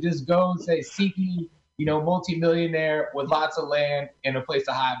islands to just go and say seeking, multi-millionaire with lots of land and a place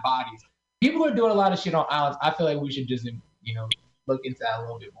to hide bodies? People are doing a lot of shit on islands. I feel like we should just, look into that a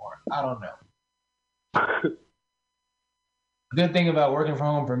little bit more. I don't know. The good thing about working from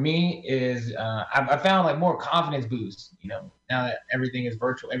home for me is I found like more confidence boost. Now that everything is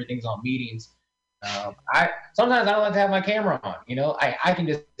virtual, everything's on meetings. Sometimes I don't like to have my camera on. I can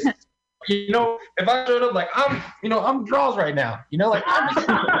just, if I showed up like I'm draws right now. Like I'm just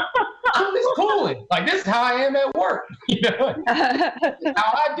cooling. Like this is how I am at work. This is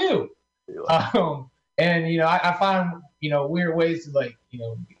how I do. And I find weird ways to like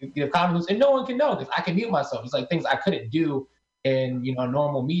give confidence, and no one can know because I can mute myself. It's like things I couldn't do in a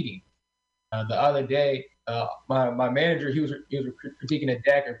normal meeting. The other day, my manager he was critiquing a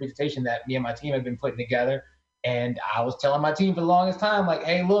deck or presentation that me and my team had been putting together, and I was telling my team for the longest time like,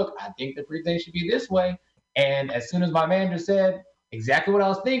 hey, look, I think the presentation should be this way. And as soon as my manager said exactly what I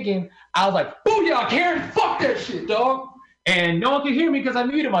was thinking, I was like, booyah, Karen, fuck that shit, dog. And no one could hear me because I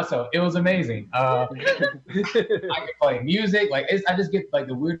muted myself. It was amazing. I could play music. Like I just get like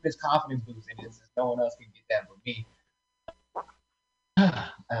the weirdest confidence boost, and it's just no one else can get that but me.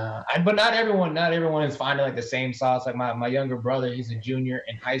 But not everyone is finding like the same sauce. Like my younger brother, he's a junior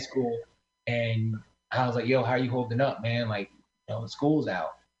in high school, and I was like, yo, how are you holding up, man? Like, school's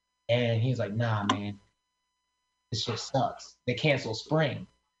out. And he's like, nah, man, this shit sucks. They canceled spring.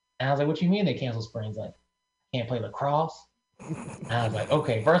 And I was like, what you mean they canceled spring? He's like, can't play lacrosse. And I was like,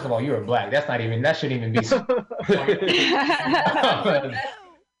 okay, first of all, you're black. That shouldn't even be.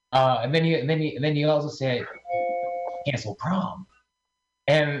 And then he also said, cancel prom.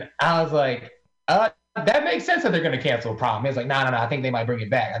 And I was like, that makes sense that they're going to cancel prom. He was like, no, I think they might bring it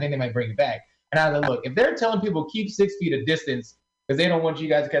back. And I was like, look, if they're telling people keep 6 feet of distance because they don't want you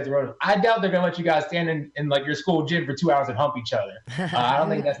guys to catch the road. I doubt they're gonna let you guys stand in like your school gym for 2 hours and hump each other. I don't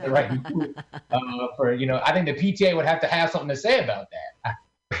think that's the right move. For I think the PTA would have to have something to say about that.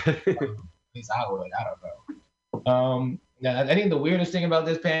 At least I would. I don't know. Now, I think the weirdest thing about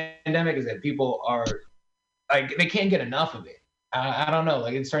this pandemic is that people are like they can't get enough of it. I don't know.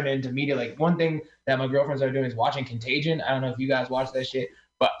 Like it's turned into media. Like one thing that my girlfriends are doing is watching Contagion. I don't know if you guys watch that shit,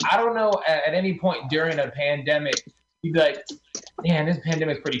 but I don't know at any point during a pandemic you'd be like, man, this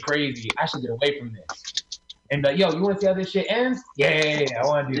pandemic's pretty crazy. I should get away from this. And like, yo, you want to see how this shit ends? Yeah, I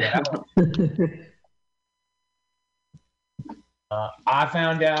want to do that. I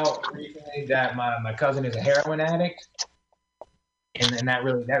found out recently that my cousin is a heroin addict, and that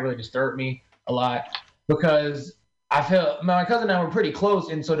really disturbed me a lot because I feel my cousin and I were pretty close,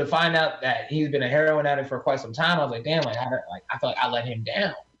 and so to find out that he's been a heroin addict for quite some time, I was like, damn, I feel like I let him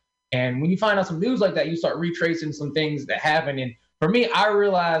down. And when you find out some news like that, you start retracing some things that happened. And for me, I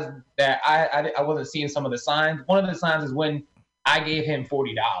realized that I wasn't seeing some of the signs. One of the signs is when I gave him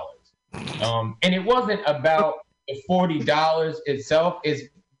 $40, and it wasn't about the $40 itself. It's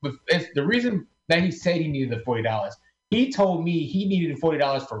the reason that he said he needed the $40. He told me he needed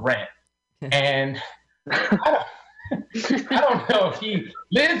 $40 for rent, and I don't know if he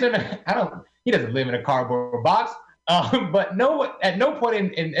lives in he doesn't live in a cardboard box. But at no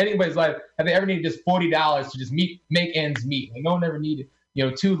point in anybody's life have they ever needed just $40 to just make ends meet. Like no one ever needed,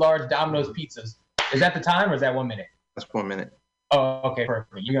 2 large Domino's pizzas. Is that the time or is that 1 minute? That's 1 minute. Oh, okay,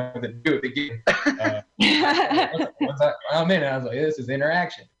 perfect. You're gonna have to do it again. Once I'm in, I was like, this is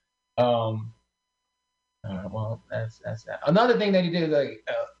interaction. Well, that's that. Another thing that he did, like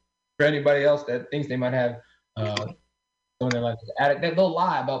for anybody else that thinks they might have someone in their life is an addict, they'll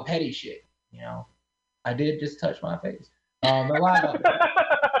lie about petty shit. I did just touch my face. They lie about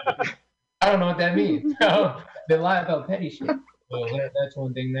that. I don't know what that means. They lie about petty shit. So that's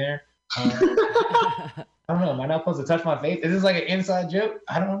one thing there. I don't know. Am I not supposed to touch my face? Is this like an inside joke?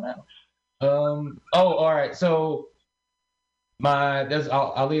 I don't know. All right. So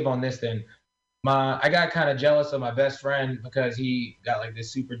I'll leave on this then. I got kind of jealous of my best friend because he got like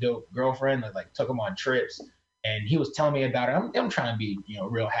this super dope girlfriend that like took him on trips. And he was telling me about it. I'm trying to be,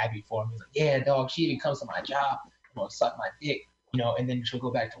 real happy for him. He's like, yeah, dog, she even comes to my job, suck my dick, and then she'll go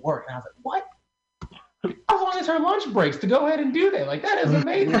back to work. And I was like, what? How long is her lunch breaks to go ahead and do that? Like, that is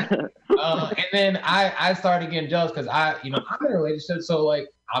amazing. And then I started getting jealous because I'm in a relationship. So like,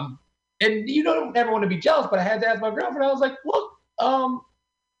 and you don't ever want to be jealous, but I had to ask my girlfriend. I was like, look,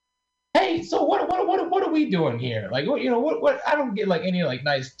 hey, so what are we doing here? Like, what? I don't get like any like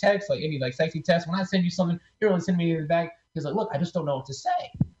nice text, like any like sexy text. When I send you something, you don't send me anything back. He's like, look, I just don't know what to say,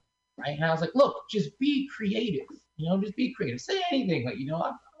 right? And I was like, look, just be creative. Just be creative. Say anything, like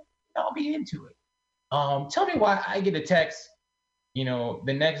I'll be into it. Tell me why I get a text, the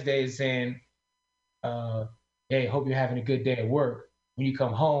next day saying, hey, hope you're having a good day at work. When you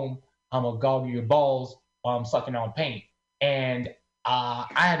come home, I'm gonna goggle your balls while I'm sucking on paint. And I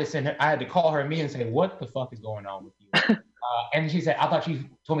had to call her immediately and say, what the fuck is going on with you? And she said, I thought she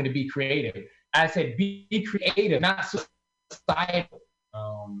told me to be creative. I said, be creative, not societal.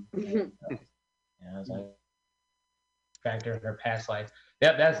 I was like, factor in her past life.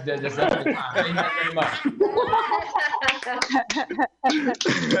 Yep, that's the time. Thank you very much.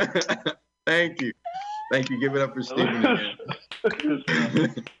 Thank you. Give it up for Steven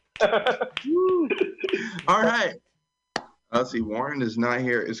again. All right. Let's see. Warren is not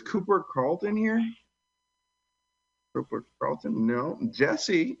here. Is Cooper Carlton here? Cooper Carlton? No.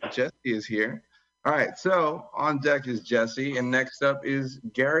 Jesse is here. All right. So on deck is Jesse, and next up is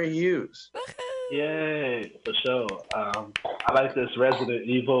Gary Hughes. Yay, for sure. I like this Resident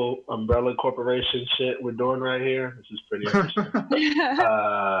Evil Umbrella Corporation shit we're doing right here. This is pretty interesting.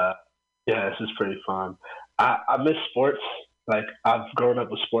 Yeah, this is pretty fun. I miss sports. Like, I've grown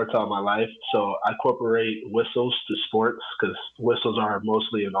up with sports all my life, so I incorporate whistles to sports because whistles are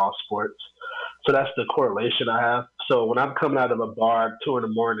mostly in all sports. So that's the correlation I have. So when I'm coming out of a bar 2 in the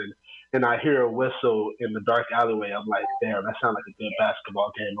morning and I hear a whistle in the dark alleyway, I'm like, damn, that sounds like a good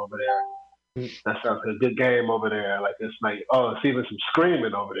basketball game over there. That sounds like a good game over there. Like, it's like, oh, it's even some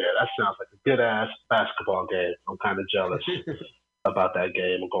screaming over there. That sounds like a good-ass basketball game. I'm kind of jealous about that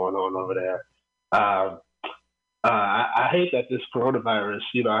game going on over there. I hate that this coronavirus,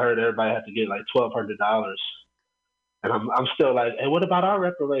 I heard everybody had to get like $1,200. And I'm still like, hey, what about our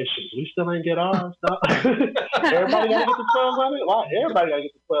reparations? We still ain't get ours. Everybody got to get the $1,200? Why? Everybody got to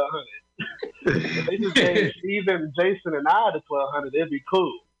get the $1,200. If they just gave Steven, Jason, and I the $1,200, it'd be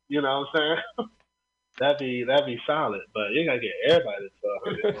cool. You know what I'm saying? That'd be solid. But you got to get everybody the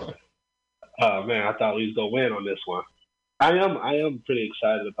 $1,200. Oh, man, I thought we was going to win on this one. I am pretty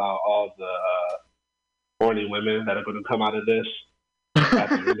excited about all the horny women that are going to come out of this at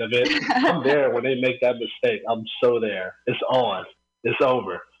the end of it. I'm there when they make that mistake. I'm so there. It's on. It's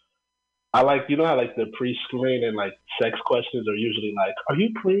over. I like, you know how like the pre-screen and like sex questions are usually like, are you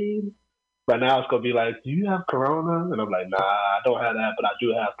clean? But now it's going to be like, do you have corona? And I'm like, nah, I don't have that, but I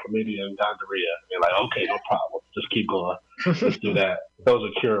do have chlamydia and gonorrhea. And they're like, okay, no problem. Just keep going. Let's do that. Those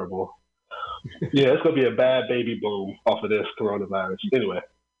are curable. Yeah, it's going to be a bad baby boom off of this coronavirus. Anyway.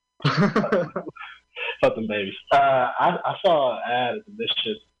 Fuck them babies. I saw an ad at the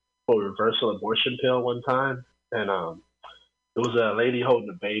mission for reversal abortion pill one time. And it was a lady holding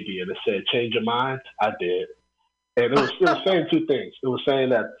a baby, and it said, change your mind? I did. And it was saying two things. It was saying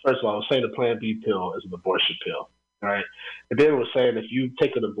that, first of all, it was saying the Plan B pill is an abortion pill, right? And then it was saying if you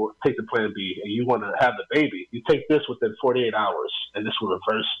take the Plan B and you want to have the baby, you take this within 48 hours, and this will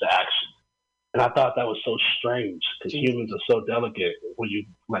reverse the action. And I thought that was so strange because humans are so delicate when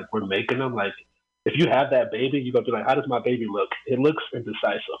we're making them. Like, if you have that baby, you're going to be like, how does my baby look? It looks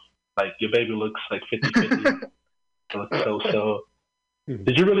indecisive. Like, your baby looks like 50-50. So,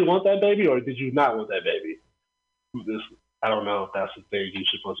 did you really want that baby or did you not want that baby? I don't know if that's the thing you're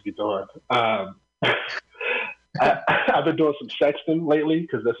supposed to be doing. I've been doing some sexting lately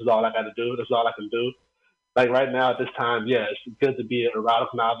because this is all I got to do. This is all I can do. Like right now at this time, yeah, it's good to be an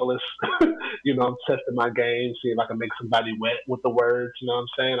erotic novelist. You know, I'm testing my game, seeing if I can make somebody wet with the words. You know what I'm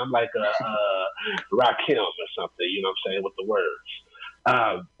saying? I'm like a Rakim or something. You know what I'm saying, with the words.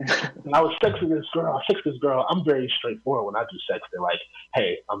 I was sexting this girl. I'm very straightforward when I do sexting. Like,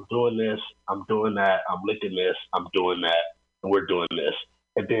 hey, I'm doing this, I'm doing that, I'm licking this, I'm doing that, and we're doing this.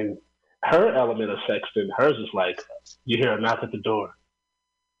 And then her element of sexting, hers is like, you hear a knock at the door.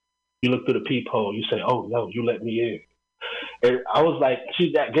 You look through the peephole, you say, oh, no, you let me in. And I was like,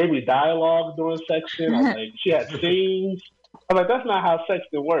 she gave me dialogue during sexting. I was like, she had scenes. I'm like, that's not how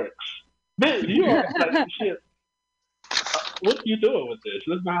sexting works. Man, you are like, shit. What are you doing with this?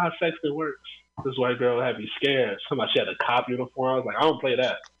 This is not how sexting works. This white girl had me scared. Somebody, she had a cop uniform. I was like, I don't play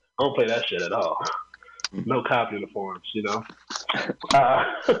that. I don't play that shit at all. No cop uniforms, you know?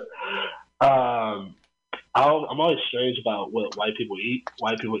 I'm always strange about what white people eat.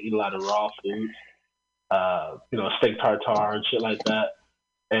 White people eat a lot of raw food, you know, steak tartare and shit like that.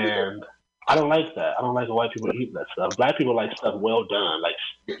 And I don't like that. I don't like when white people eat that stuff. Black people like stuff well done. Like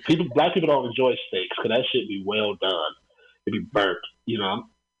black people don't enjoy steaks because that shit be well done. It be burnt, you know.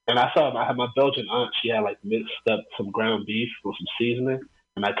 And I had my Belgian aunt. She had like mixed up some ground beef with some seasoning.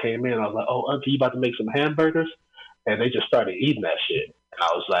 And I came in. I was like, "Oh, auntie, you about to make some hamburgers?" And they just started eating that shit. And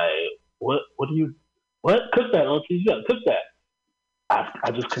I was like, "What do you? What? Cook that, auntie? Yeah, cook that."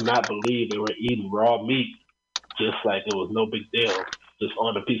 I just could not believe they were eating raw meat just like it was no big deal, just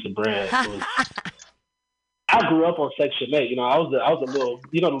on a piece of bread. I grew up on Section 8. You know, I was a little,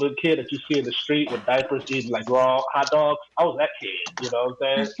 you know, the little kid that you see in the street with diapers eating like raw hot dogs. I was that kid. You know what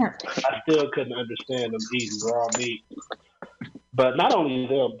I'm saying? I still couldn't understand them eating raw meat. But not only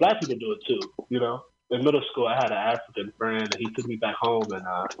them, black people do it too. You know, in middle school, I had an African friend, and he took me back home and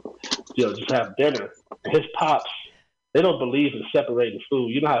you know, just have dinner. His pops, they don't believe in separating food.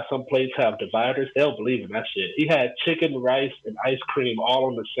 You know how some plates have dividers? They don't believe in that shit. He had chicken, rice, and ice cream all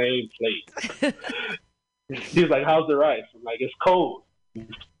on the same plate. He was like, "How's the rice?" I'm like, "It's cold. It's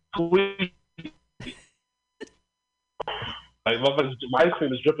sweet." Like, my ice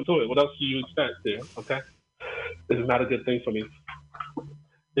cream is dripping through it. What else do you expect there? Okay? This is not a good thing for me.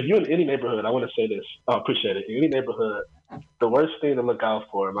 If you're in any neighborhood, I want to say this. I appreciate it. In any neighborhood, the worst thing to look out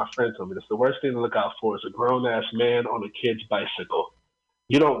for, my friend told me this, the worst thing to look out for is a grown-ass man on a kid's bicycle.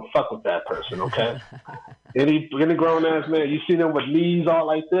 You don't fuck with that person, okay? Any grown-ass man, you see them with knees all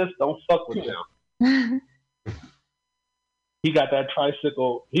like this, don't fuck with them. He got that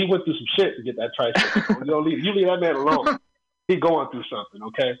tricycle. He went through some shit to get that tricycle. You leave that man alone. He going through something,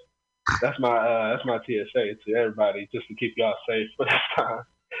 okay? That's my TSA to everybody, just to keep y'all safe for this time.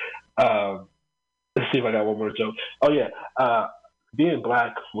 Let's see if I got one more joke. Oh yeah, being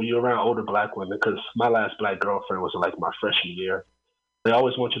black when you're around older black women, because my last black girlfriend was like my freshman year. They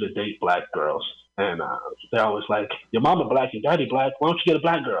always want you to date black girls, and they're always like, "Your mama black, your daddy black. Why don't you get a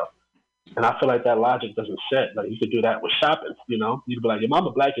black girl?" And I feel like that logic doesn't set. Like, you could do that with shopping, you know? You could be like, your mama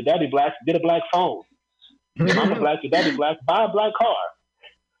black, your daddy black, get a black phone. Your mama black, your daddy black, buy a black car.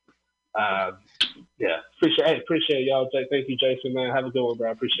 Yeah, appreciate y'all. Thank you, Jason, man. Have a good one, bro.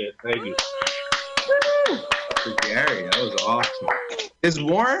 I appreciate it. Thank you. Gary, that was awesome. Is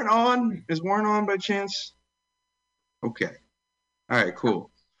Warren on? Is Warren on by chance? Okay. All right, cool.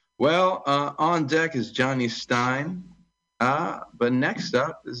 Well, on deck is Johnny Stein. But next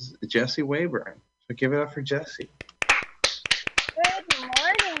up is Jesse Wayburn. So give it up for Jesse.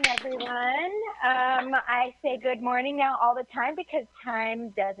 I say good morning now all the time because time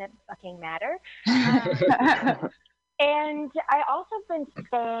doesn't fucking matter. And I also been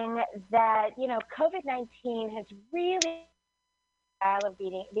saying that, COVID-19 has really style of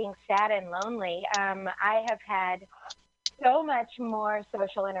being sad and lonely. I have had so much more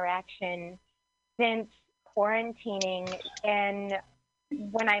social interaction since quarantining, and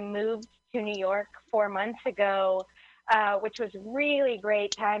when I moved to New York 4 months ago, which was really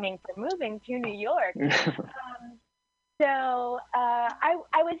great timing for moving to New York. So I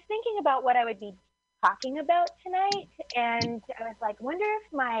was thinking about what I would be talking about tonight, and I was like, wonder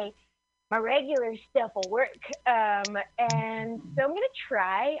if my regular stuff will work. And so I'm gonna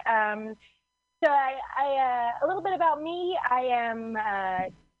try. So I a little bit about me. I am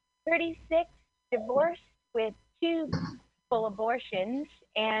 36, divorced with 2 full abortions,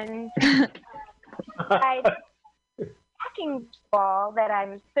 and I talking ball that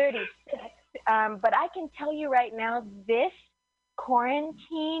I'm 36. But I can tell you right now, this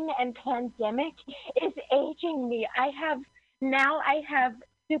quarantine and pandemic is aging me. I have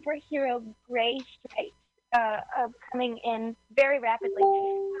superhero gray stripes coming in very rapidly.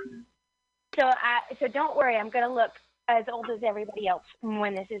 So don't worry, I'm gonna look as old as everybody else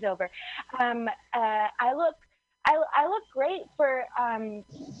when this is over. I look great for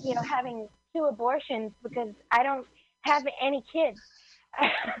having 2 abortions because I don't have any kids.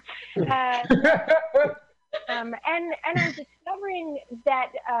 And I'm discovering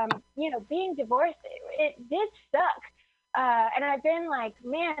that being divorced, it did suck. And I've been like,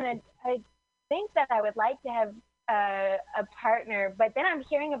 man, I think that I would like to have a partner, but then I'm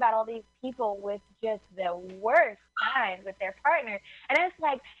hearing about all these people with just the worst times with their partner, and it's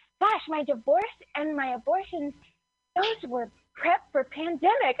like, gosh, my divorce and my abortions, those were prep for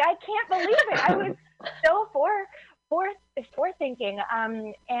pandemic. I can't believe it. I was so forward-thinking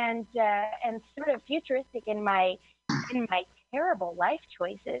and sort of futuristic in my terrible life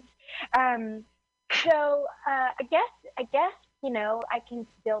choices. So I guess I can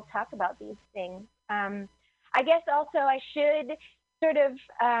still talk about these things. I guess also I should sort of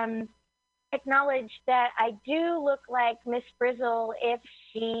acknowledge that I do look like Miss Frizzle if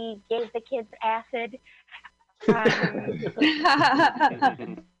she gave the kids acid. Like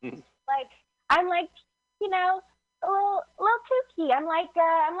I'm like a little kooky. I'm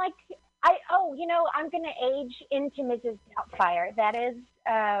gonna age into Mrs. Doubtfire. That is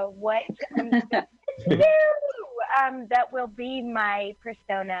what I'm gonna do. That will be my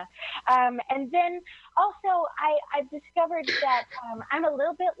persona. And then also I've discovered that I'm a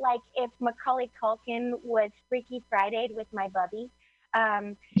little bit like if Macaulay Culkin was Freaky Friday'd with my bubby.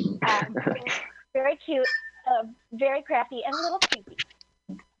 Very cute, very crafty, and a little creepy.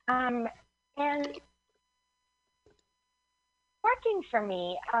 And working for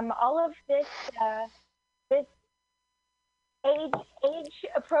me. All of this age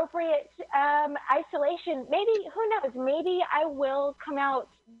appropriate isolation. Maybe, who knows? Maybe I will come out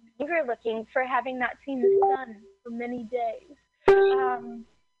younger looking for having not seen the sun for many days.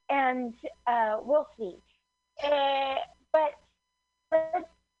 And we'll see. But let's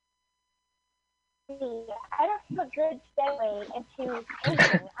see. I don't have a good segue into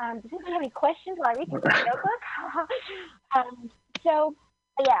anything. Does anybody have any questions while I read through my notebook? So,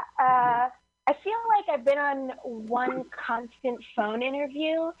 yeah, I feel like I've been on one constant phone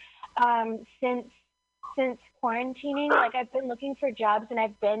interview since quarantining. Like, I've been looking for jobs, and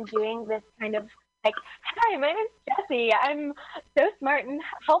I've been doing this kind of like, hi, my name's Jessie. I'm so smart and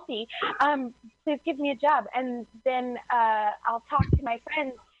healthy. Please give me a job. And then I'll talk to my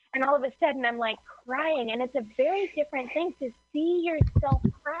friends, and all of a sudden I'm like crying, and it's a very different thing to see yourself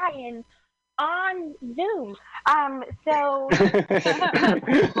crying on Zoom. I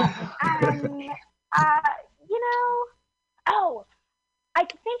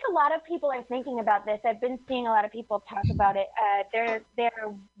think a lot of people are thinking about this. I've been seeing a lot of people talk about it. They're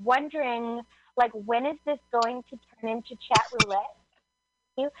wondering, like, when is this going to turn into chat roulette?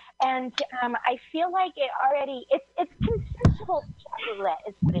 And I feel like it's consensual chat roulette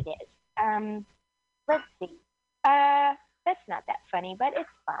is what it is. Let's see. That's not that funny, but it's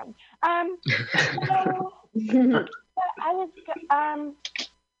fine. I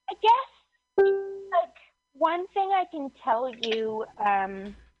guess, like, one thing I can tell you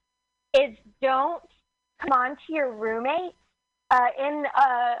is don't come on to your roommate in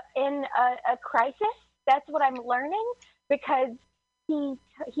a crisis. That's what I'm learning, because he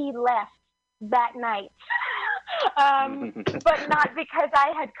left that night. But not because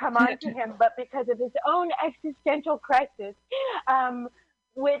I had come on to him, but because of his own existential crisis,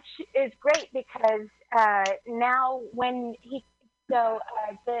 which is great because now when the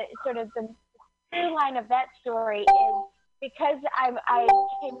through line of that story is because I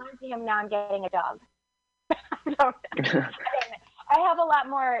came on to him. Now I'm getting a dog. So, I have a lot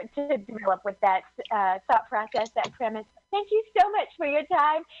more to develop with that thought process, that premise. Thank you so much for your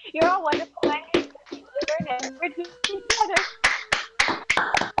time. You're all wonderful. I need to learn and we're doing together.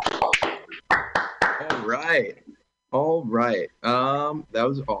 All right. That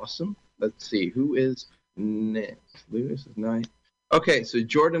was awesome. Let's see who is next. Lewis is nice. Okay, so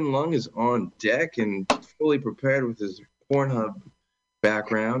Jordan Lung is on deck and fully prepared with his Pornhub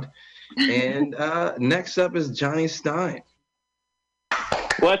background. And next up is Johnny Stein.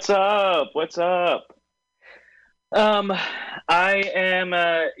 What's up? I am,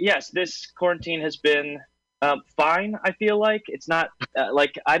 yes, this quarantine has been fine, I feel like. It's not,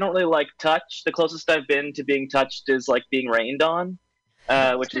 like, I don't really like touch. The closest I've been to being touched is, like, being rained on,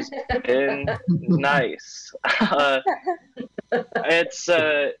 which has been nice.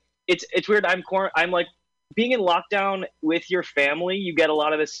 It's weird. I'm, like, being in lockdown with your family, you get a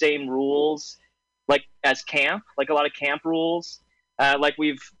lot of the same rules, like, as camp, like, a lot of camp rules. Like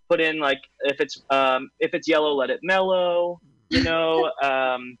we've put in, like, if it's yellow, let it mellow, you know,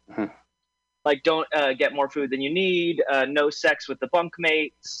 like don't get more food than you need, no sex with the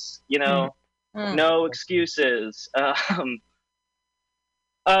bunkmates, you know, no excuses.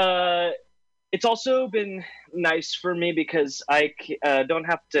 It's also been nice for me because I don't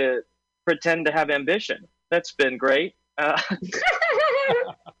have to pretend to have ambition. That's been great.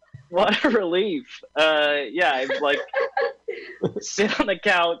 What a relief. Yeah, I like sit on the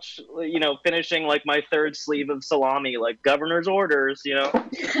couch, you know, finishing like my third sleeve of salami, like governor's orders, you know.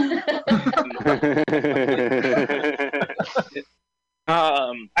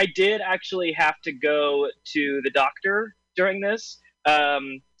 I did actually have to go to the doctor during this,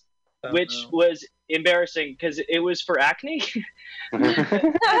 which was embarrassing because it was for acne.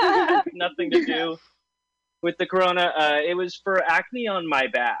 Nothing to do with the corona. It was for acne on my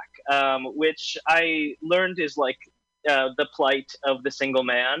back, which I learned is like the plight of the single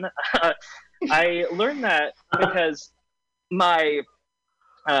man. I learned that because my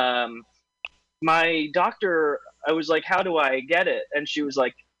doctor, I was like, how do I get it? And she was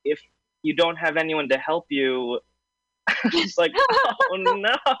like, if you don't have anyone to help you. I was like, oh no.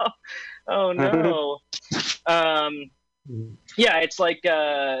 Yeah, it's like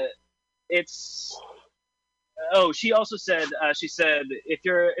she also said, she said, if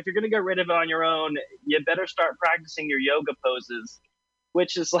you're gonna get rid of it on your own, you better start practicing your yoga poses,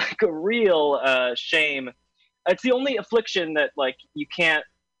 which is like a real shame. It's the only affliction that like you can't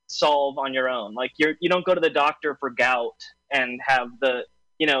solve on your own. Like you don't go to the doctor for gout and have the,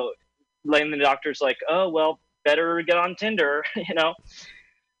 you know, the doctor's like, oh well, better get on Tinder, you know.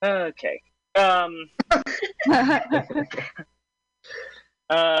 Okay.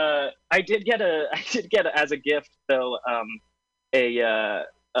 I did get as a gift though, a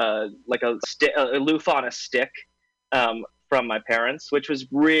loofah on a stick, from my parents, which was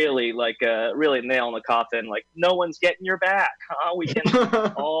really like a really nail in the coffin. Like, no one's getting your back, huh? We can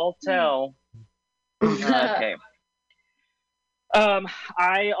all tell. Okay.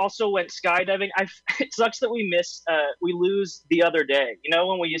 I also went skydiving. It sucks that we lose the other day. You know,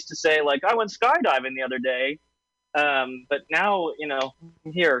 when we used to say like, I went skydiving the other day. But now, you know,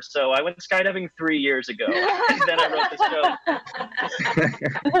 I'm here. So I went skydiving 3 years ago. And then I wrote this show.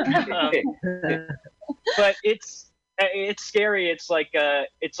 But it's scary. It's like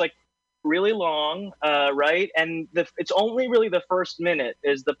really long, right? And it's only really the first minute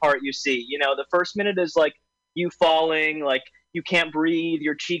is the part you see. You know, the first minute is like you falling, like you can't breathe.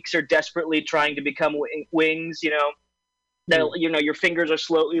 Your cheeks are desperately trying to become wings. You know, that you know your fingers are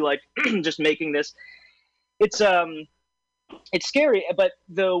slowly like just making this. It's scary, but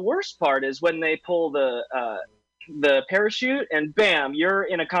the worst part is when they pull the parachute and bam, you're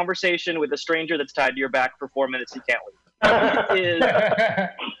in a conversation with a stranger that's tied to your back for 4 minutes. You can't leave.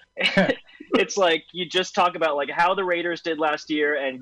 It's like you just talk about like how the Raiders did last year, and